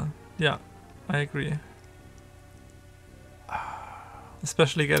 Yeah, I agree.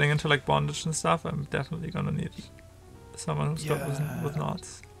 Especially getting into like bondage and stuff, I'm definitely gonna need someone who's good with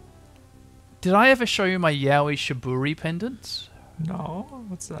knots. Did I ever show you my Yaoi Shiburi pendants? No,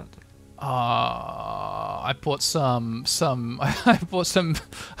 what's that? I bought some. I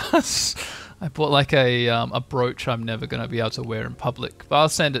bought like a brooch I'm never gonna be able to wear in public. But I'll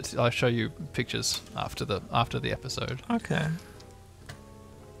send it. I'll show you pictures after the episode. Okay.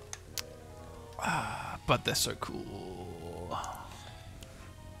 But they're so cool.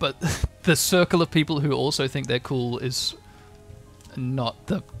 But the circle of people who also think they're cool is not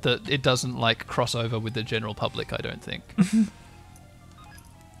it doesn't like cross over with the general public, I don't think.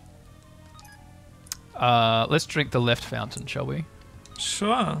 Let's drink the left fountain, shall we?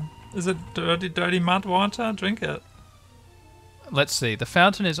 Sure. Is it dirty, dirty mud water? Drink it. Let's see. The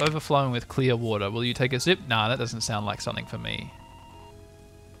fountain is overflowing with clear water. Will you take a sip? Nah, that doesn't sound like something for me.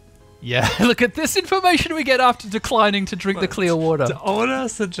 Yeah, look at this information we get after declining to drink the clear water. The odor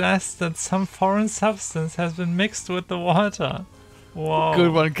suggests that some foreign substance has been mixed with the water. Whoa.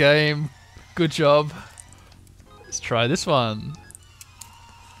 Good one, game. Good job. Let's try this one.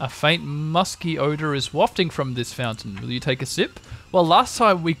 A faint musky odor is wafting from this fountain. Will you take a sip? Well, last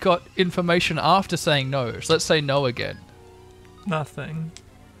time we got information after saying no, so let's say no again. Nothing.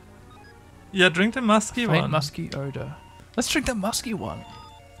 Yeah, drink the musky Faint one. musky odor. Let's drink the musky one.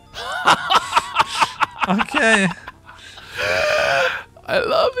 Okay. I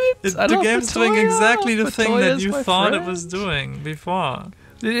love it. I The love game's doing Matoya. exactly the thing that Matoya's you my thought it friend. was doing before.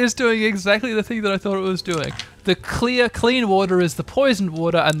 It is doing exactly the thing that I thought it was doing. The clear, clean water is the poisoned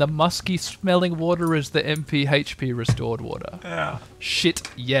water, and the musky smelling water is the MP/HP restored water. Yeah. Shit,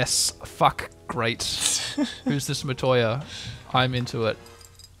 yes. Fuck, great. Who's this Matoya? I'm into it.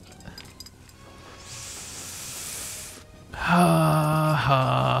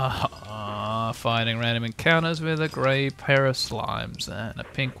 Finding random encounters with a grey pair of slimes, and a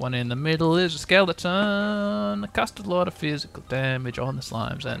pink one in the middle is a skeleton. Cast a lot of physical damage on the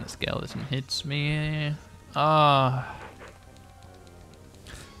slimes, and the skeleton hits me. I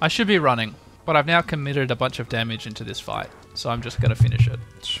should be running, but I've now committed a bunch of damage into this fight, so I'm just gonna finish it.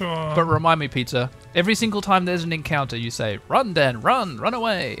 Sure. But remind me, Pizza, every single time there's an encounter, you say, "Run, Dan, run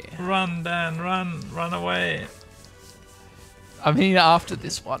away." Run, Dan, run away. I mean, after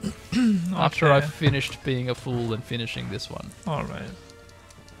this one. After Okay. I've finished being a fool and finishing this one. Alright.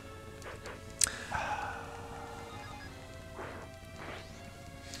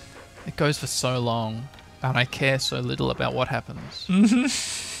 It goes for so long, and I care so little about what happens.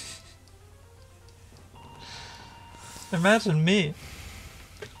 Imagine me.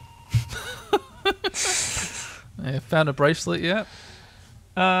 Found a bracelet yet?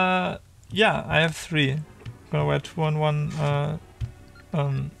 Yeah, I have 3. Gonna wear 2 on 1,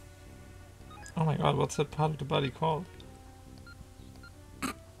 oh my god, what's that part of the body called?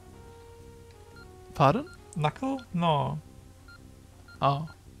 Pardon? Knuckle? No. Oh.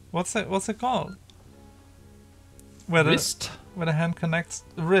 What's it called? Where Wrist? where the hand connects.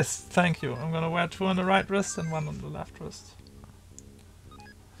 Wrist, thank you. I'm gonna wear 2 on the right wrist and 1 on the left wrist.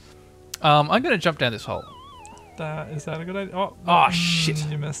 I'm gonna jump down this hole. Is that a good idea? Oh, shit.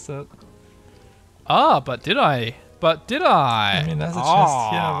 You missed it. But did I? I mean, there's a chest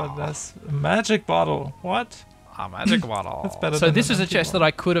here, but that's a magic bottle. What? A magic bottle. That's better So than this an is a empty chest one. that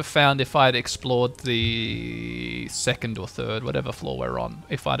I could have found if I'd explored the 2nd or 3rd, whatever floor we're on,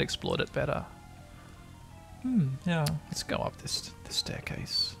 if I'd explored it better. Yeah. Let's go up this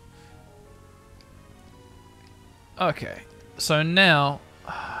staircase. Okay. So now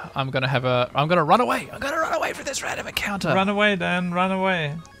I'm gonna run away. I'm gonna run away from this random encounter. Run away, Dan. Run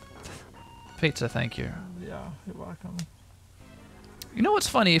away. Pizza, thank you. Yeah, you're welcome. You know what's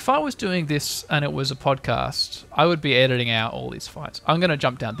funny? If I was doing this and it was a podcast, I would be editing out all these fights. I'm gonna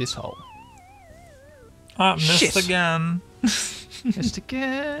jump down this hole. Ah, missed Shit. again. Just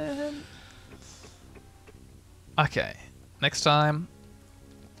again. Okay. Next time.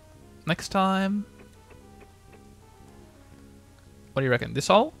 Next time. What do you reckon? This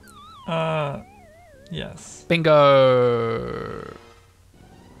hole? Yes. Bingo!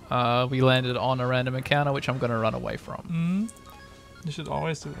 We landed on a random encounter, which I'm going to run away from. You should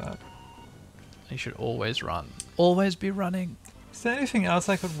always do that. You should always run. Always be running. Is there anything else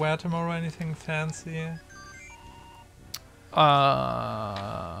I could wear tomorrow? Anything fancy?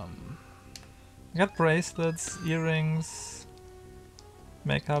 I got bracelets, earrings,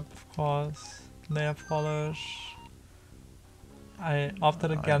 makeup, of course, nail polish. I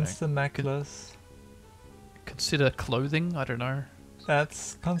opted against the necklace. Consider clothing? I don't know.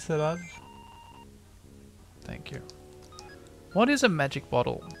 That's considered. Thank you. What is a magic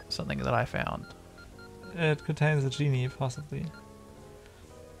bottle? Something that I found. It contains a genie, possibly.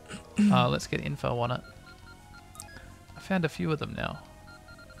 Let's get info on it. I found a few of them now.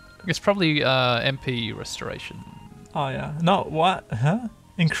 It's probably MP restoration. Oh yeah. No, what? Huh?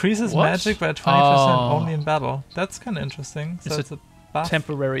 Increases What? magic by 20% Oh. only in battle. That's kind of interesting. So It's it's a buff.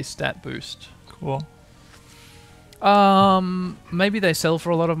 Temporary stat boost. Cool. Maybe they sell for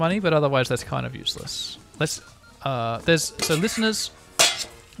a lot of money, but otherwise that's kind of useless. Let's. So listeners,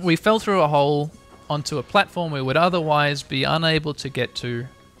 we fell through a hole onto a platform we would otherwise be unable to get to.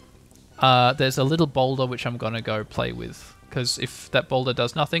 There's a little boulder which I'm gonna go play with, because if that boulder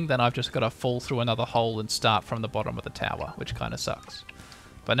does nothing, then I've just got to fall through another hole and start from the bottom of the tower, which kind of sucks.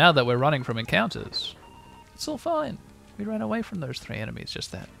 But now that we're running from encounters, It's all fine. We ran away from those 3 enemies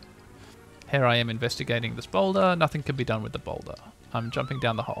just then. Here I am investigating this boulder. Nothing can be done with the boulder. I'm jumping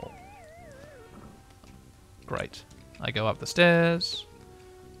down the hole. Great. I go up the stairs.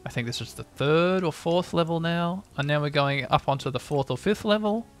 I think this is the 3rd or 4th level now. And now we're going up onto the 4th or 5th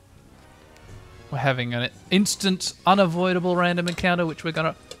level. We're having an instant, unavoidable random encounter, which we're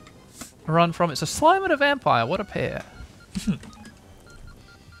going to run from. It's a slime and a vampire. What a pair.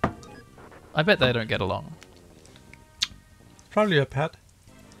 I bet they don't get along. Probably a pet.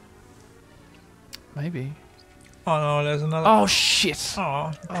 Maybe. Oh no, there's another. Oh, shit.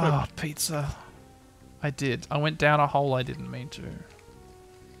 Oh, Oh, pizza. I did. I went down a hole I didn't mean to.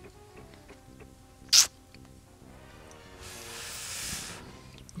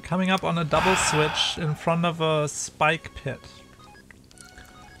 Coming up on a double switch in front of a spike pit.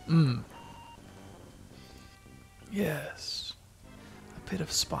 Yes. A bit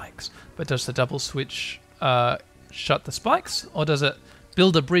of spikes. But does the double switch shut the spikes? Or does it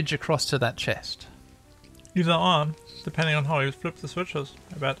build a bridge across to that chest? Either on, depending on how you flip the switches,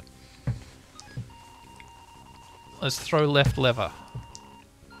 I bet. Let's throw left lever.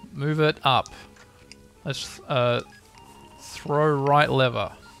 Move it up. Let's throw right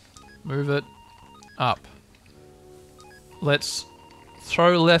lever. Move it up. Let's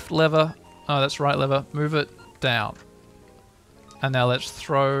throw left lever. Oh, that's right lever. Move it down. And now let's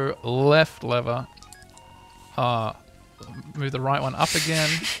throw left lever. Move the right one up again.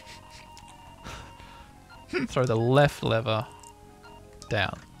 Throw the left lever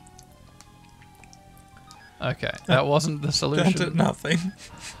down. Okay, that wasn't the solution. That did nothing.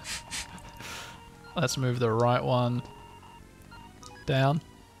 Let's move the right one down.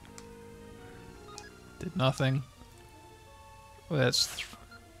 Did nothing. Let's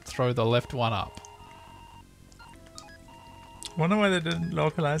throw the left one up. Wonder why they didn't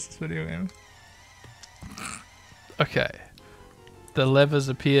localize this video game. Okay. The levers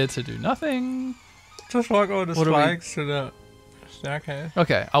appear to do nothing. Just walk over the What do we- spikes to the staircase.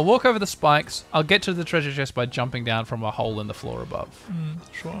 Okay, I'll walk over the spikes. I'll get to the treasure chest by jumping down from a hole in the floor above.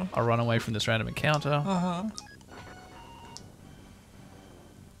 Sure. I'll run away from this random encounter. Uh-huh.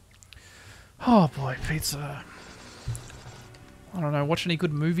 Oh boy, pizza. I don't know, watch any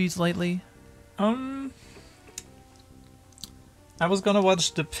good movies lately? I was gonna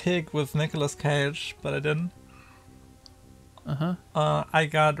watch The Pig with Nicolas Cage, but I didn't. I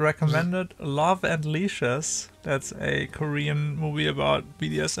got recommended Love and Leashes. That's a Korean movie about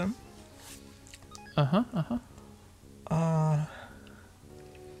BDSM.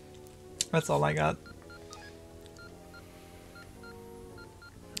 That's all I got.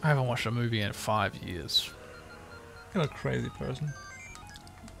 I haven't watched a movie in 5 years. You're a crazy person.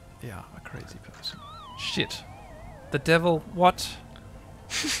 Yeah, I'm a crazy person. Shit. The devil, what?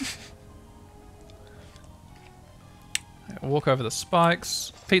 Walk over the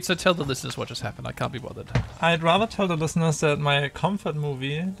spikes. Pizza, tell the listeners what just happened. I can't be bothered. I'd rather tell the listeners that my comfort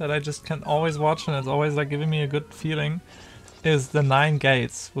movie that I just can always watch and it's always like giving me a good feeling is The Nine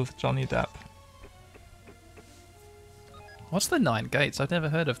Gates with Johnny Depp. What's the Nine Gates? I've never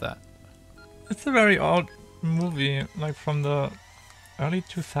heard of that. It's a very old movie, like from the early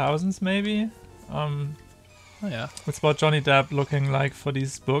 2000s maybe. Oh yeah. It's about Johnny Depp looking like for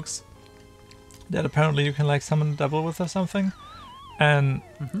these books that apparently you can like summon the devil with or something. And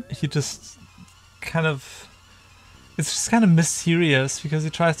he just kind of... It's just kind of mysterious because he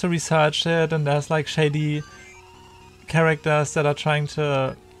tries to research it and there's like shady characters that are trying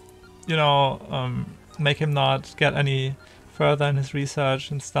to, you know, make him not get any further in his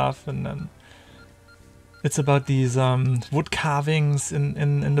research and stuff. And then it's about these wood carvings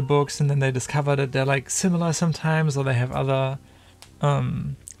in the books, and then they discover that they're like similar sometimes, or they have other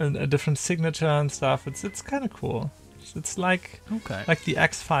a different signature and stuff. It's kind of cool. It's like like the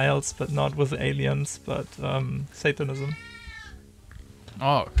X-Files, but not with aliens, but Satanism.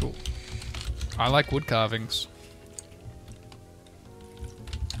 Oh, cool. I like wood carvings.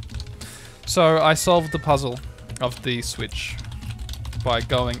 So I solved the puzzle of the switch by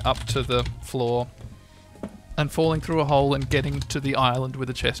going up to the floor and falling through a hole and getting to the island with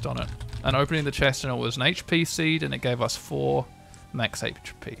a chest on it. And opening the chest, and it was an HP seed, and it gave us 4 max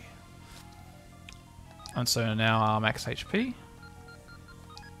HP. And so now our max HP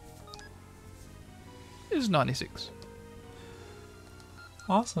is 96.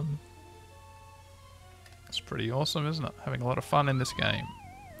 Awesome. It's pretty awesome, isn't it? Having a lot of fun in this game.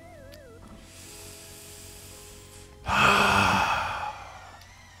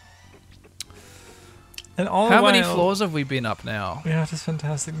 And all How the many while, floors have we been up now? we have this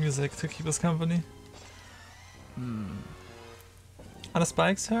fantastic music to keep us company. Are the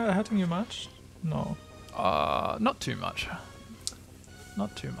spikes hurting you much? No. Not too much.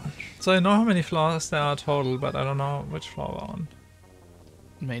 Not too much. So I know how many floors there are total, but I don't know which floor we're on.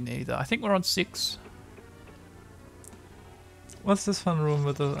 Me neither. I think we're on 6. What's this fun room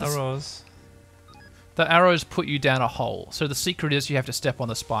with the This- arrows? The arrows put you down a hole. So the secret is you have to step on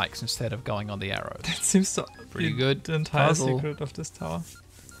the spikes instead of going on the arrows. It seems to Pretty be good the entire puzzle. secret of this tower.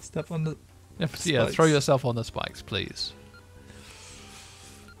 Step on the... Yeah, Spikes. throw yourself on the spikes, please.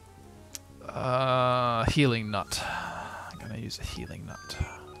 Healing nut. I'm gonna use a healing nut.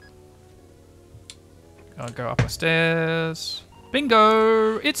 Gonna go up the stairs.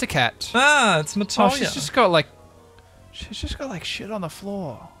 Bingo! It's a cat. Ah, it's Oh, Matoya. she's just got like shit on the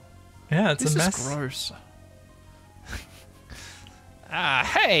floor. Yeah, it's This a is mess. gross.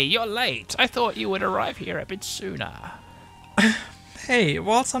 Hey, you're late. I thought you would arrive here a bit sooner. Hey,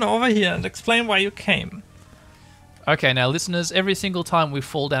 waltz on over here and explain why you came. Okay, now listeners, every single time we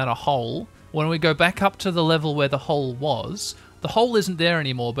fall down a hole, when we go back up to the level where the hole was, the hole isn't there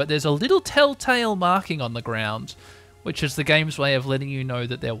anymore, but there's a little telltale marking on the ground, which is the game's way of letting you know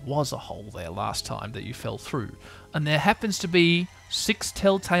that there was a hole there last time that you fell through. And there happens to be 6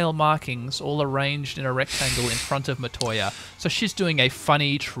 telltale markings all arranged in a rectangle in front of Matoya. So she's doing a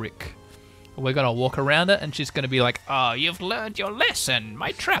funny trick. We're going to walk around it and she's going to be like, "Oh, you've learned your lesson.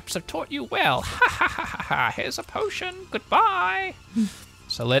 My traps have taught you well. Ha ha ha ha ha. Here's a potion. Goodbye."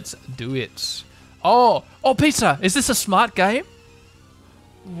 So let's do it. Oh, Peter, is this a smart game?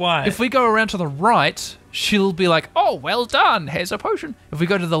 Why? If we go around to the right, she'll be like, "Oh, well done. Here's a potion." If we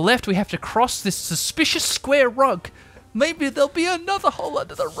go to the left, we have to cross this suspicious square rug. Maybe there'll be another hole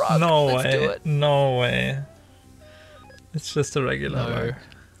under the rug. No Let's way. do it. No way. It's just a regular No. rug.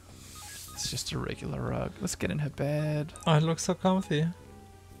 It's just a regular rug. Let's get in her bed. Oh, it looks so comfy.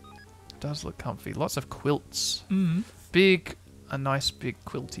 It does look comfy. Lots of quilts. Mm. A nice big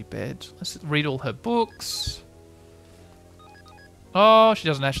quilty bed. Let's read all her books. Oh, she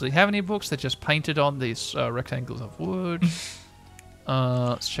doesn't actually have any books. They're just painted on these rectangles of wood.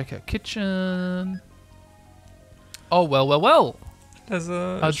 Let's check her kitchen. Oh, well. There's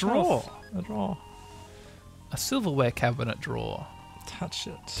A shelf. drawer. A drawer. A silverware cabinet drawer. Touch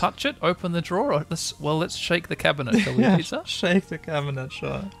it. Touch it, open the drawer. Let's shake the cabinet, shall we, Yeah, Pizza? shake the cabinet,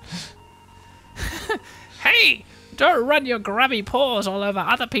 sure. Hey, don't run your grubby paws all over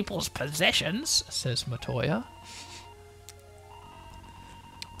other people's possessions, says Matoya.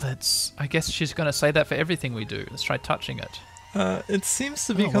 I guess she's going to say that for everything we do. Let's try touching it. It seems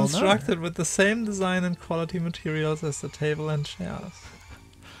to be Oh, well, no. constructed with the same design and quality materials as the table and chairs.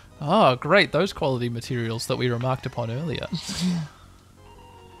 Oh, great. Those quality materials that we remarked upon earlier.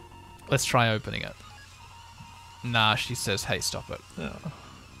 Let's try opening it. Nah, she says, "Hey, stop it." Yeah.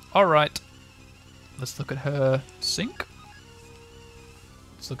 All right. Let's look at her sink.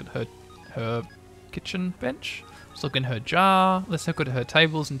 Let's look at her kitchen bench. Let's look in her jar. Let's look at her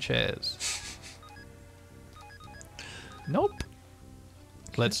tables and chairs. Nope.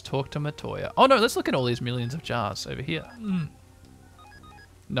 Let's talk to Matoya. Oh no, let's look at all these millions of jars over here.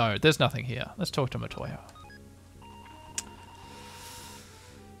 No, there's nothing here. Let's talk to Matoya.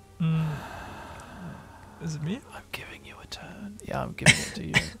 Is it me? I'm giving you a turn. Yeah, I'm giving it to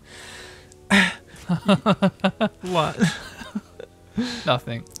you. What?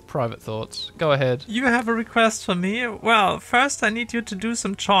 Nothing. Private thoughts. Go ahead. You have a request for me? Well, first I need you to do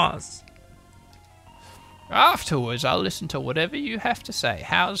some chores. Afterwards, I'll listen to whatever you have to say.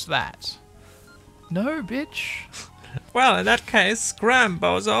 How's that? No, bitch. Well, in that case, scram,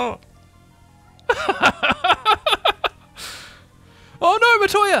 bozo. Oh no,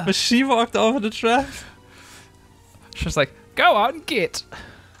 Matoya! But she walked over the trap. She's like, "Go on, get."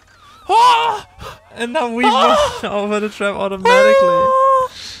 Oh! And now we walked over the trap automatically.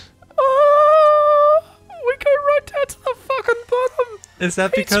 We go right down to the fucking bottom. Is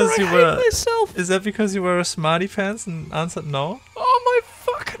that Peter, because I you hate were? myself. Is that because you were a smarty pants and answered no? Oh my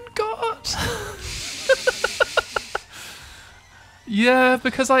fucking god. Yeah,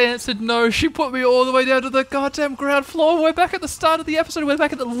 because I answered no, she put me all the way down to the goddamn ground floor. We're back at the start of the episode. We're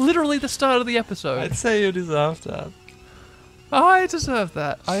back at literally the start of the episode. I'd say you deserve that. I deserve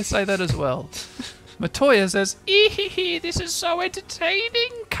that. I say that as well. Matoya says, "Ehehe, this is so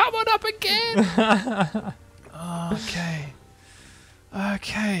entertaining. Come on up again."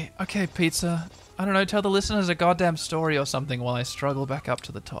 Okay, Pizza. I don't know, tell the listeners a goddamn story or something while I struggle back up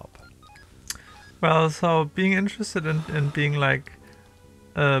to the top. Well, so being interested in being like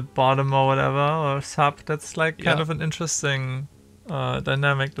a bottom or whatever, or sub, that's like kind Yeah. of an interesting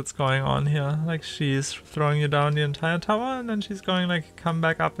dynamic that's going on here. Like she's throwing you down the entire tower and then she's going like come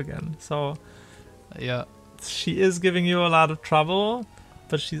back up again. So Yeah. she is giving you a lot of trouble,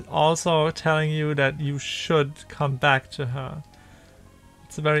 but she's also telling you that you should come back to her.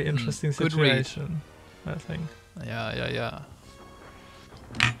 It's a very interesting good read. situation, I think. Yeah.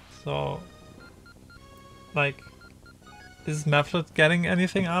 So, like, is Maplet getting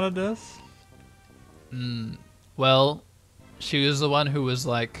anything out of this? Well, she was the one who was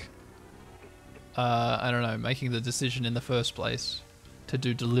like, I don't know, making the decision in the first place to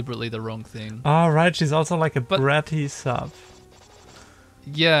do deliberately the wrong thing. Oh, right, she's also like a bratty sub.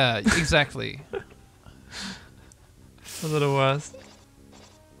 Yeah, exactly. Those are the worst.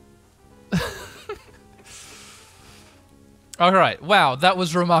 All right. Wow, that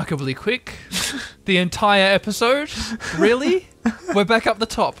was remarkably quick. The entire episode? Really? We're back up the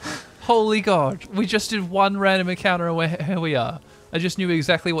top. Holy God. We just did one random encounter and here we are. I just knew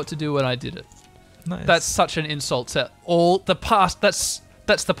exactly what to do when I did it. Nice. That's such an insult to all the past. That's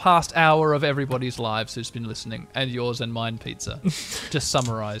the past hour of everybody's lives who's been listening, and yours and mine, Pizza. Just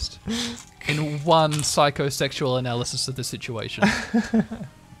summarized in one psychosexual analysis of the situation.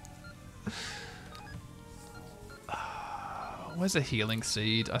 Where's a healing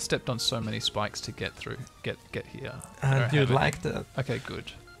seed? I stepped on so many spikes to get through. Get here. I And don't you have any. liked it. Okay,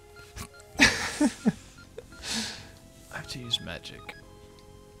 good. I have to use magic.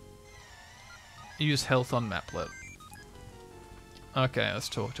 Use health on Maplet. Okay, let's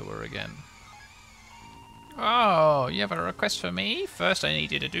talk to her again. Oh, you have a request for me? First I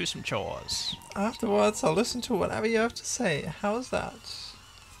need you to do some chores. Afterwards, I'll listen to whatever you have to say. How's that?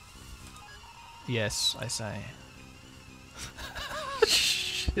 Yes, I say.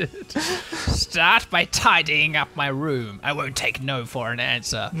 Shit. Start by tidying up my room. I won't take no for an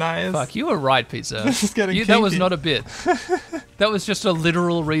answer. Nice. Fuck, you were right, Pizza. This is getting That was kinky. not a bit. That was just a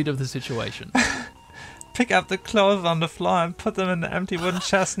literal read of the situation. Pick up the clothes on the floor and put them in the empty wooden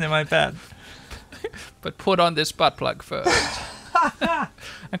chest near my bed. But put on this butt plug first.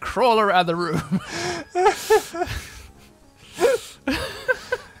 And crawl around the room.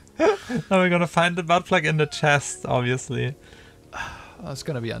 Now we're gonna find the butt plug in the chest, obviously. Oh, it's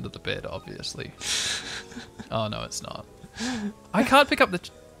going to be under the bed, obviously. Oh, no, it's not. I can't pick up the...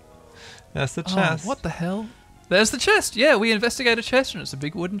 There's the Oh, chest. what the hell? There's the chest. Yeah, we investigate a chest, and it's a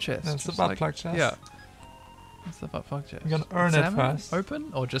big wooden chest. That's the Just butt plug chest. Yeah. That's the butt plug chest. You're gonna earn it Examine, first.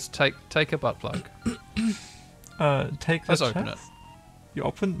 Open, or just take a butt plug? Take the Let's chest. open it. You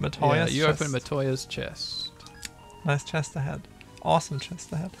opened Yeah, Matoya's you chest. open Matoya's chest. Nice chest ahead. Awesome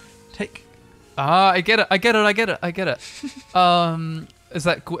chest ahead. Take. Ah, I get it. Is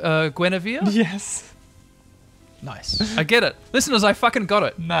that Guinevere? Yes. Nice. I get it. Listeners, I fucking got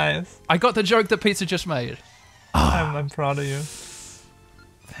it. Nice. I got the joke that Pizza just made. I'm proud of you.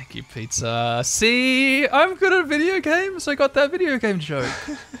 Thank you, Pizza. See, I'm good at video games. I got that video game joke.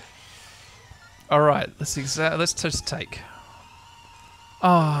 All right, let's just take.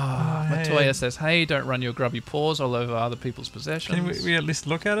 Ah, Oh, Matoya hey. says, "Hey, don't run your grubby paws all over other people's possessions." Can we at least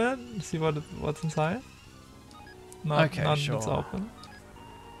look at it? See what's inside? Okay, not sure. It's open.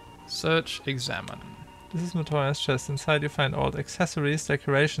 Search, examine. This is Matoya's chest. Inside you find old accessories,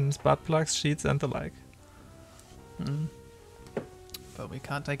 decorations, butt plugs, sheets, and the like. But we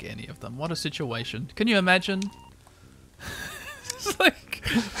can't take any of them. What a situation! Can you imagine?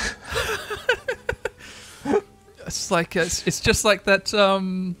 It's just like that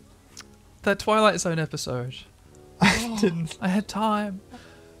that Twilight Zone episode. Didn't. I had time.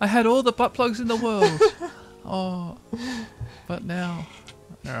 I had all the butt plugs in the world. Oh, but now,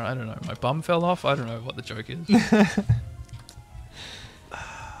 no, I don't know. My bum fell off. I don't know what the joke is.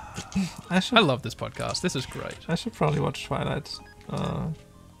 I love this podcast. This is great. I should probably watch Twilight Zone.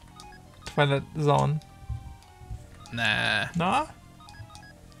 Nah, Nah?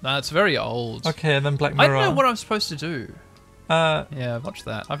 nah, it's very old. Okay, then Black I Mirror. don't know what I'm supposed to do. Uh, Yeah, watch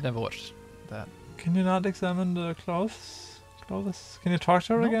that. I've never watched that. can you not examine the clothes? Can you talk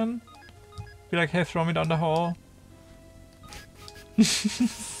to her No. again? Be like, hey, throw me down the hole. Get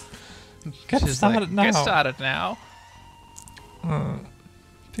She's started like, now. Get started now.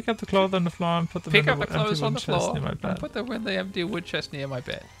 Pick up the clothes on the floor and put them Pick in up the the clothes on the chest floor near my and bed. put them in the empty wood chest near my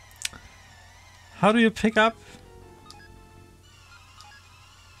bed. How do you pick up?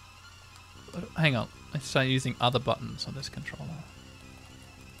 Hang on. I start using other buttons on this controller.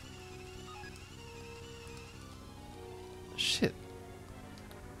 Shit.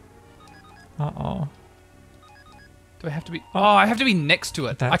 Uh-oh. Do I have to be... Oh, I have to be next to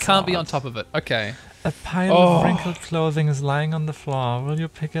it. I That's can't be on odd. top of it. Okay. A pile of wrinkled clothing is lying on the floor. Will you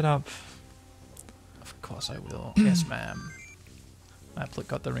pick it up? Of course I will. Yes, ma'am. Maplet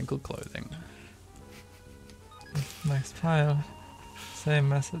got the wrinkled clothing. Next pile. Same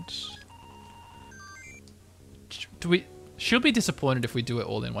message. She'll be disappointed if we do it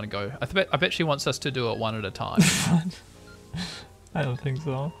all in one go. I bet she wants us to do it one at a time. I don't think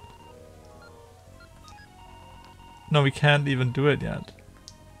so. No, we can't even do it yet.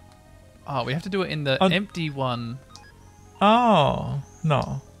 Oh, we have to do it in the Oh. empty one. Oh,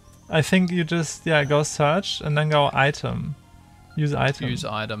 no. I think you just, go search and then go item. Use item. Use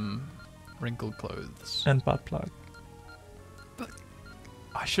item, wrinkled clothes. And butt plug.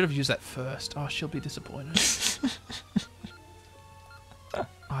 I should have used that first. Oh, she'll be disappointed.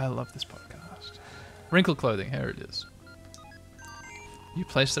 I love this podcast. Wrinkled clothing, here it is. You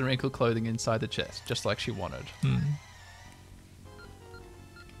place the wrinkled clothing inside the chest, just like she wanted.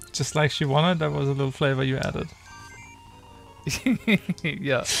 Just like she wanted, that was a little flavor you added.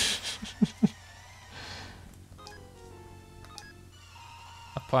 Yeah.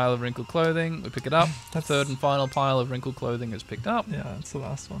 A pile of wrinkled clothing, we pick it up. The third and final pile of wrinkled clothing is picked up. Yeah, that's the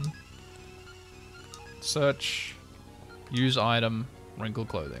last one. Search, use item, wrinkled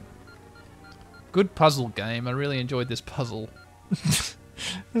clothing. Good puzzle game. I really enjoyed this puzzle.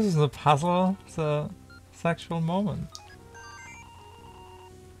 This is a puzzle. It's a sexual moment.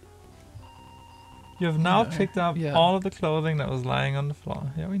 You have now picked up yeah. all of the clothing that was lying on the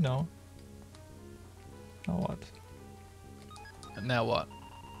floor. Yeah, we know. Now what? And now what?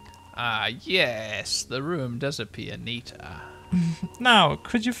 Ah, yes, the room does appear neater. Now,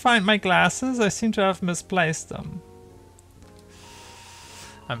 could you find my glasses? I seem to have misplaced them.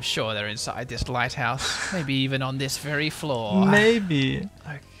 I'm sure they're inside this lighthouse. Maybe even on this very floor. Maybe.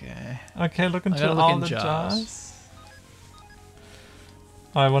 Okay. Okay, look into gotta look all in the jars. jars.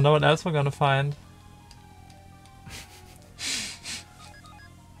 I wonder what else we're gonna find.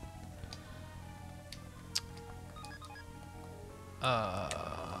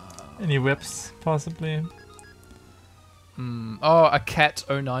 Any whips, possibly? Oh, a cat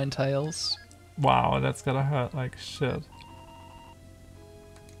 09 tails. Wow, that's gotta hurt like shit.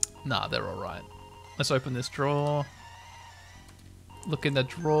 Nah, they're alright. Let's open this drawer. Look in the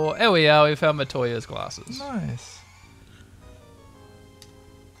drawer. There we are, we found Matoya's glasses. Nice.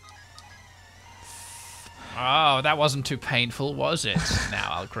 Oh, that wasn't too painful, was it? Now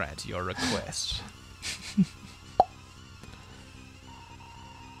I'll grant your request.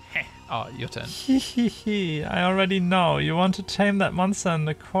 Heh. Oh, your turn. Hehehe, I already know. You want to tame that monster in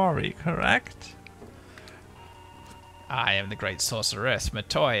the quarry, correct? I am the great sorceress,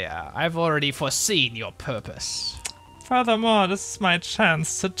 Matoya. I've already foreseen your purpose. Furthermore, this is my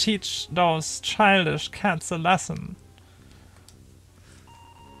chance to teach those childish cats a lesson.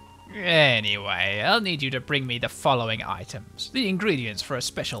 Anyway, I'll need you to bring me the following items. The ingredients for a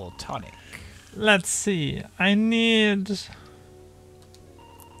special tonic. Let's see. I need...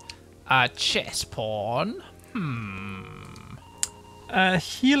 A chess pawn. a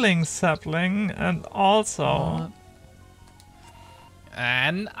healing sapling and also...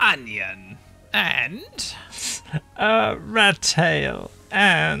 An onion. And... a rat tail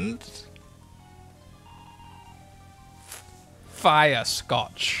and... fire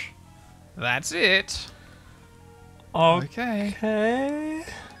scotch. That's it. Okay.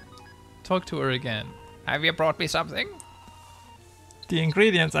 Talk to her again. Have you brought me something? The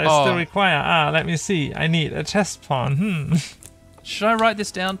ingredients I Oh. still require. Let me see. I need a chest pawn. Should I write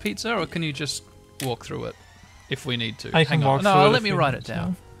this down, Pizza, or can you just walk through it if we need to? I can Hang on. walk No, through it let if me you write want it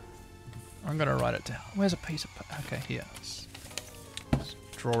down. I'm gonna write it down. Where's a piece of okay, here. It's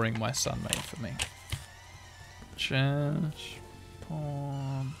drawing my son made for me. Chest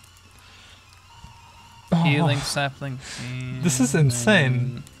pawn. Healing sapling. This is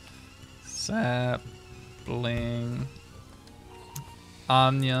insane. Sapling.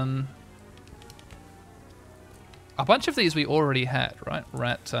 Onion. A bunch of these we already had, right?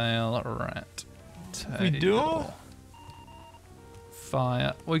 Rat tail, rat tail. We do?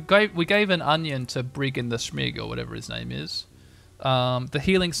 Fire. We gave an onion to Brig in the Schmig or whatever his name is. The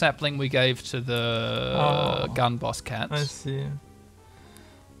healing sapling we gave to the gun boss cat. I see.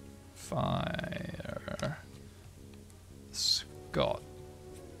 Fire. Scotch.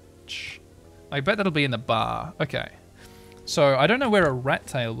 I bet that'll be in the bar. Okay. So I don't know where a rat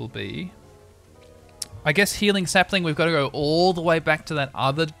tail will be. I guess healing sapling, we've got to go all the way back to that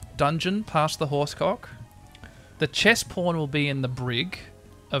other dungeon past the horsecock. The chess pawn will be in the brig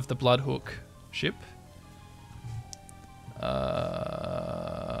of the Bloodhook ship. The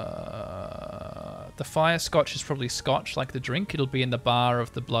fire scotch is probably scotch, like the drink. It'll be in the bar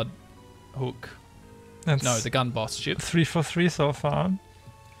of the Bloodhook. That's No, the gun boss ship. 3 for 3 so far.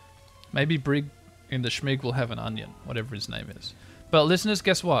 Maybe Brig in the Schmig will have an onion, whatever his name is. But listeners,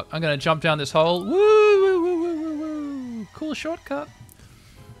 guess what? I'm going to jump down this hole. Woo, woo, woo, woo, woo, woo. Cool shortcut.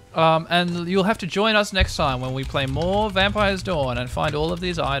 And you'll have to join us next time when we play more Vampire's Dawn and find all of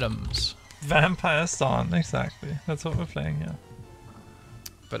these items. Vampire's Dawn, exactly. That's what we're playing here.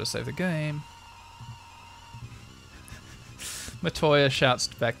 Better save the game. Matoya shouts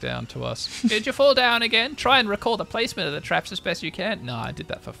back down to us. Did you fall down again? Try and recall the placement of the traps as best you can. No, I did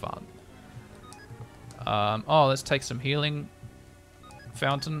that for fun. Oh, let's take some healing.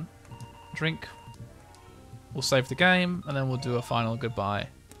 Fountain. Drink. We'll save the game, and then we'll do a final goodbye.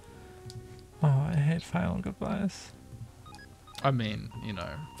 Oh, I hate final goodbyes. I mean, you know,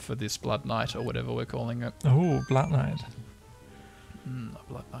 for this Blood Night or whatever we're calling it. Oh, Blood Night. A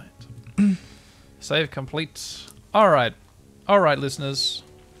Blood Night. Save complete. Alright. Alright, listeners.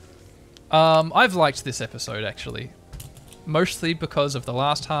 I've liked this episode, actually. Mostly because of the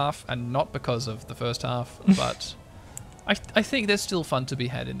last half, and not because of the first half, but I think there's still fun to be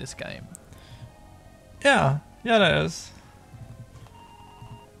had in this game. Yeah, there is.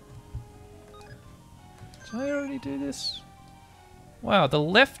 Did I already do this? Wow, the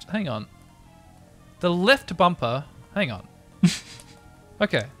left... Hang on. The left bumper... Hang on.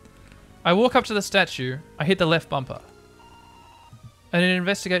 Okay. I walk up to the statue, I hit the left bumper. And it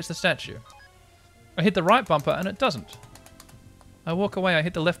investigates the statue. I hit the right bumper and it doesn't. I walk away, I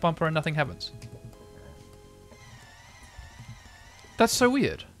hit the left bumper and nothing happens. That's so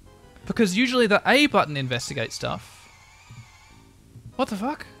weird. Because usually the A button investigates stuff. What the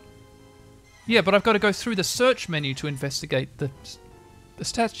fuck? Yeah, but I've got to go through the search menu to investigate the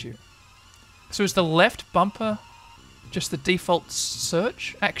statue. So is the left bumper just the default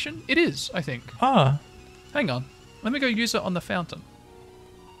search action? It is, I think. Ah. Hang on. Let me go use it on the fountain.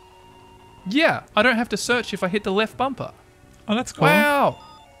 Yeah, I don't have to search if I hit the left bumper. Oh, that's cool. Wow!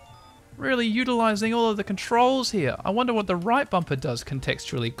 Really utilizing all of the controls here. I wonder what the right bumper does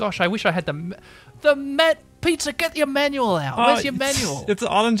contextually. Gosh, I wish I had Pizza, get your manual out. Oh, Where's your manual? It's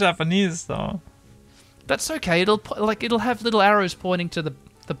all in Japanese, though. That's okay. It'll have little arrows pointing to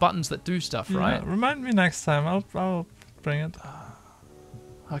the buttons that do stuff, right? Yeah, remind me next time. I'll bring it.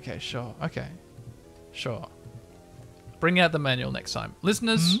 Okay, sure. Okay. Sure. Bring out the manual next time.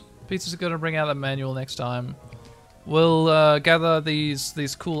 Listeners, Pizza's going to bring out the manual next time. We'll gather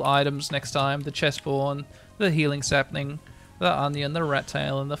these cool items next time. The chessboard, the healing sapling, the onion, the rat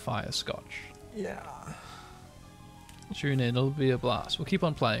tail, and the fire scotch. Yeah. Tune in, it'll be a blast. We'll keep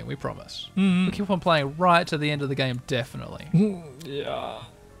on playing, we promise. We'll keep on playing right to the end of the game, definitely. Yeah.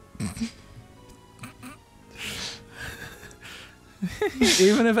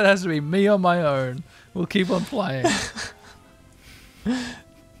 Even if it has to be me on my own, we'll keep on playing.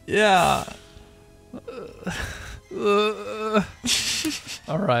 Yeah.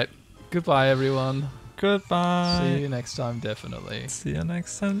 Alright. Goodbye, everyone. Goodbye. See you next time, definitely. See you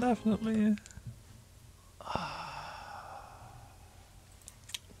next time, definitely.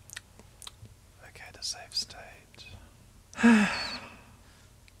 Okay, to save state.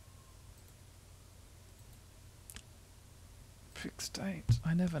 Fixed state.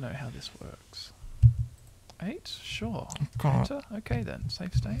 I never know how this works. 8? Sure. God. Enter? Okay then.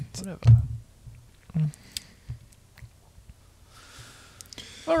 Save state? Whatever.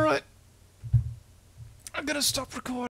 Alright. I'm gonna stop recording.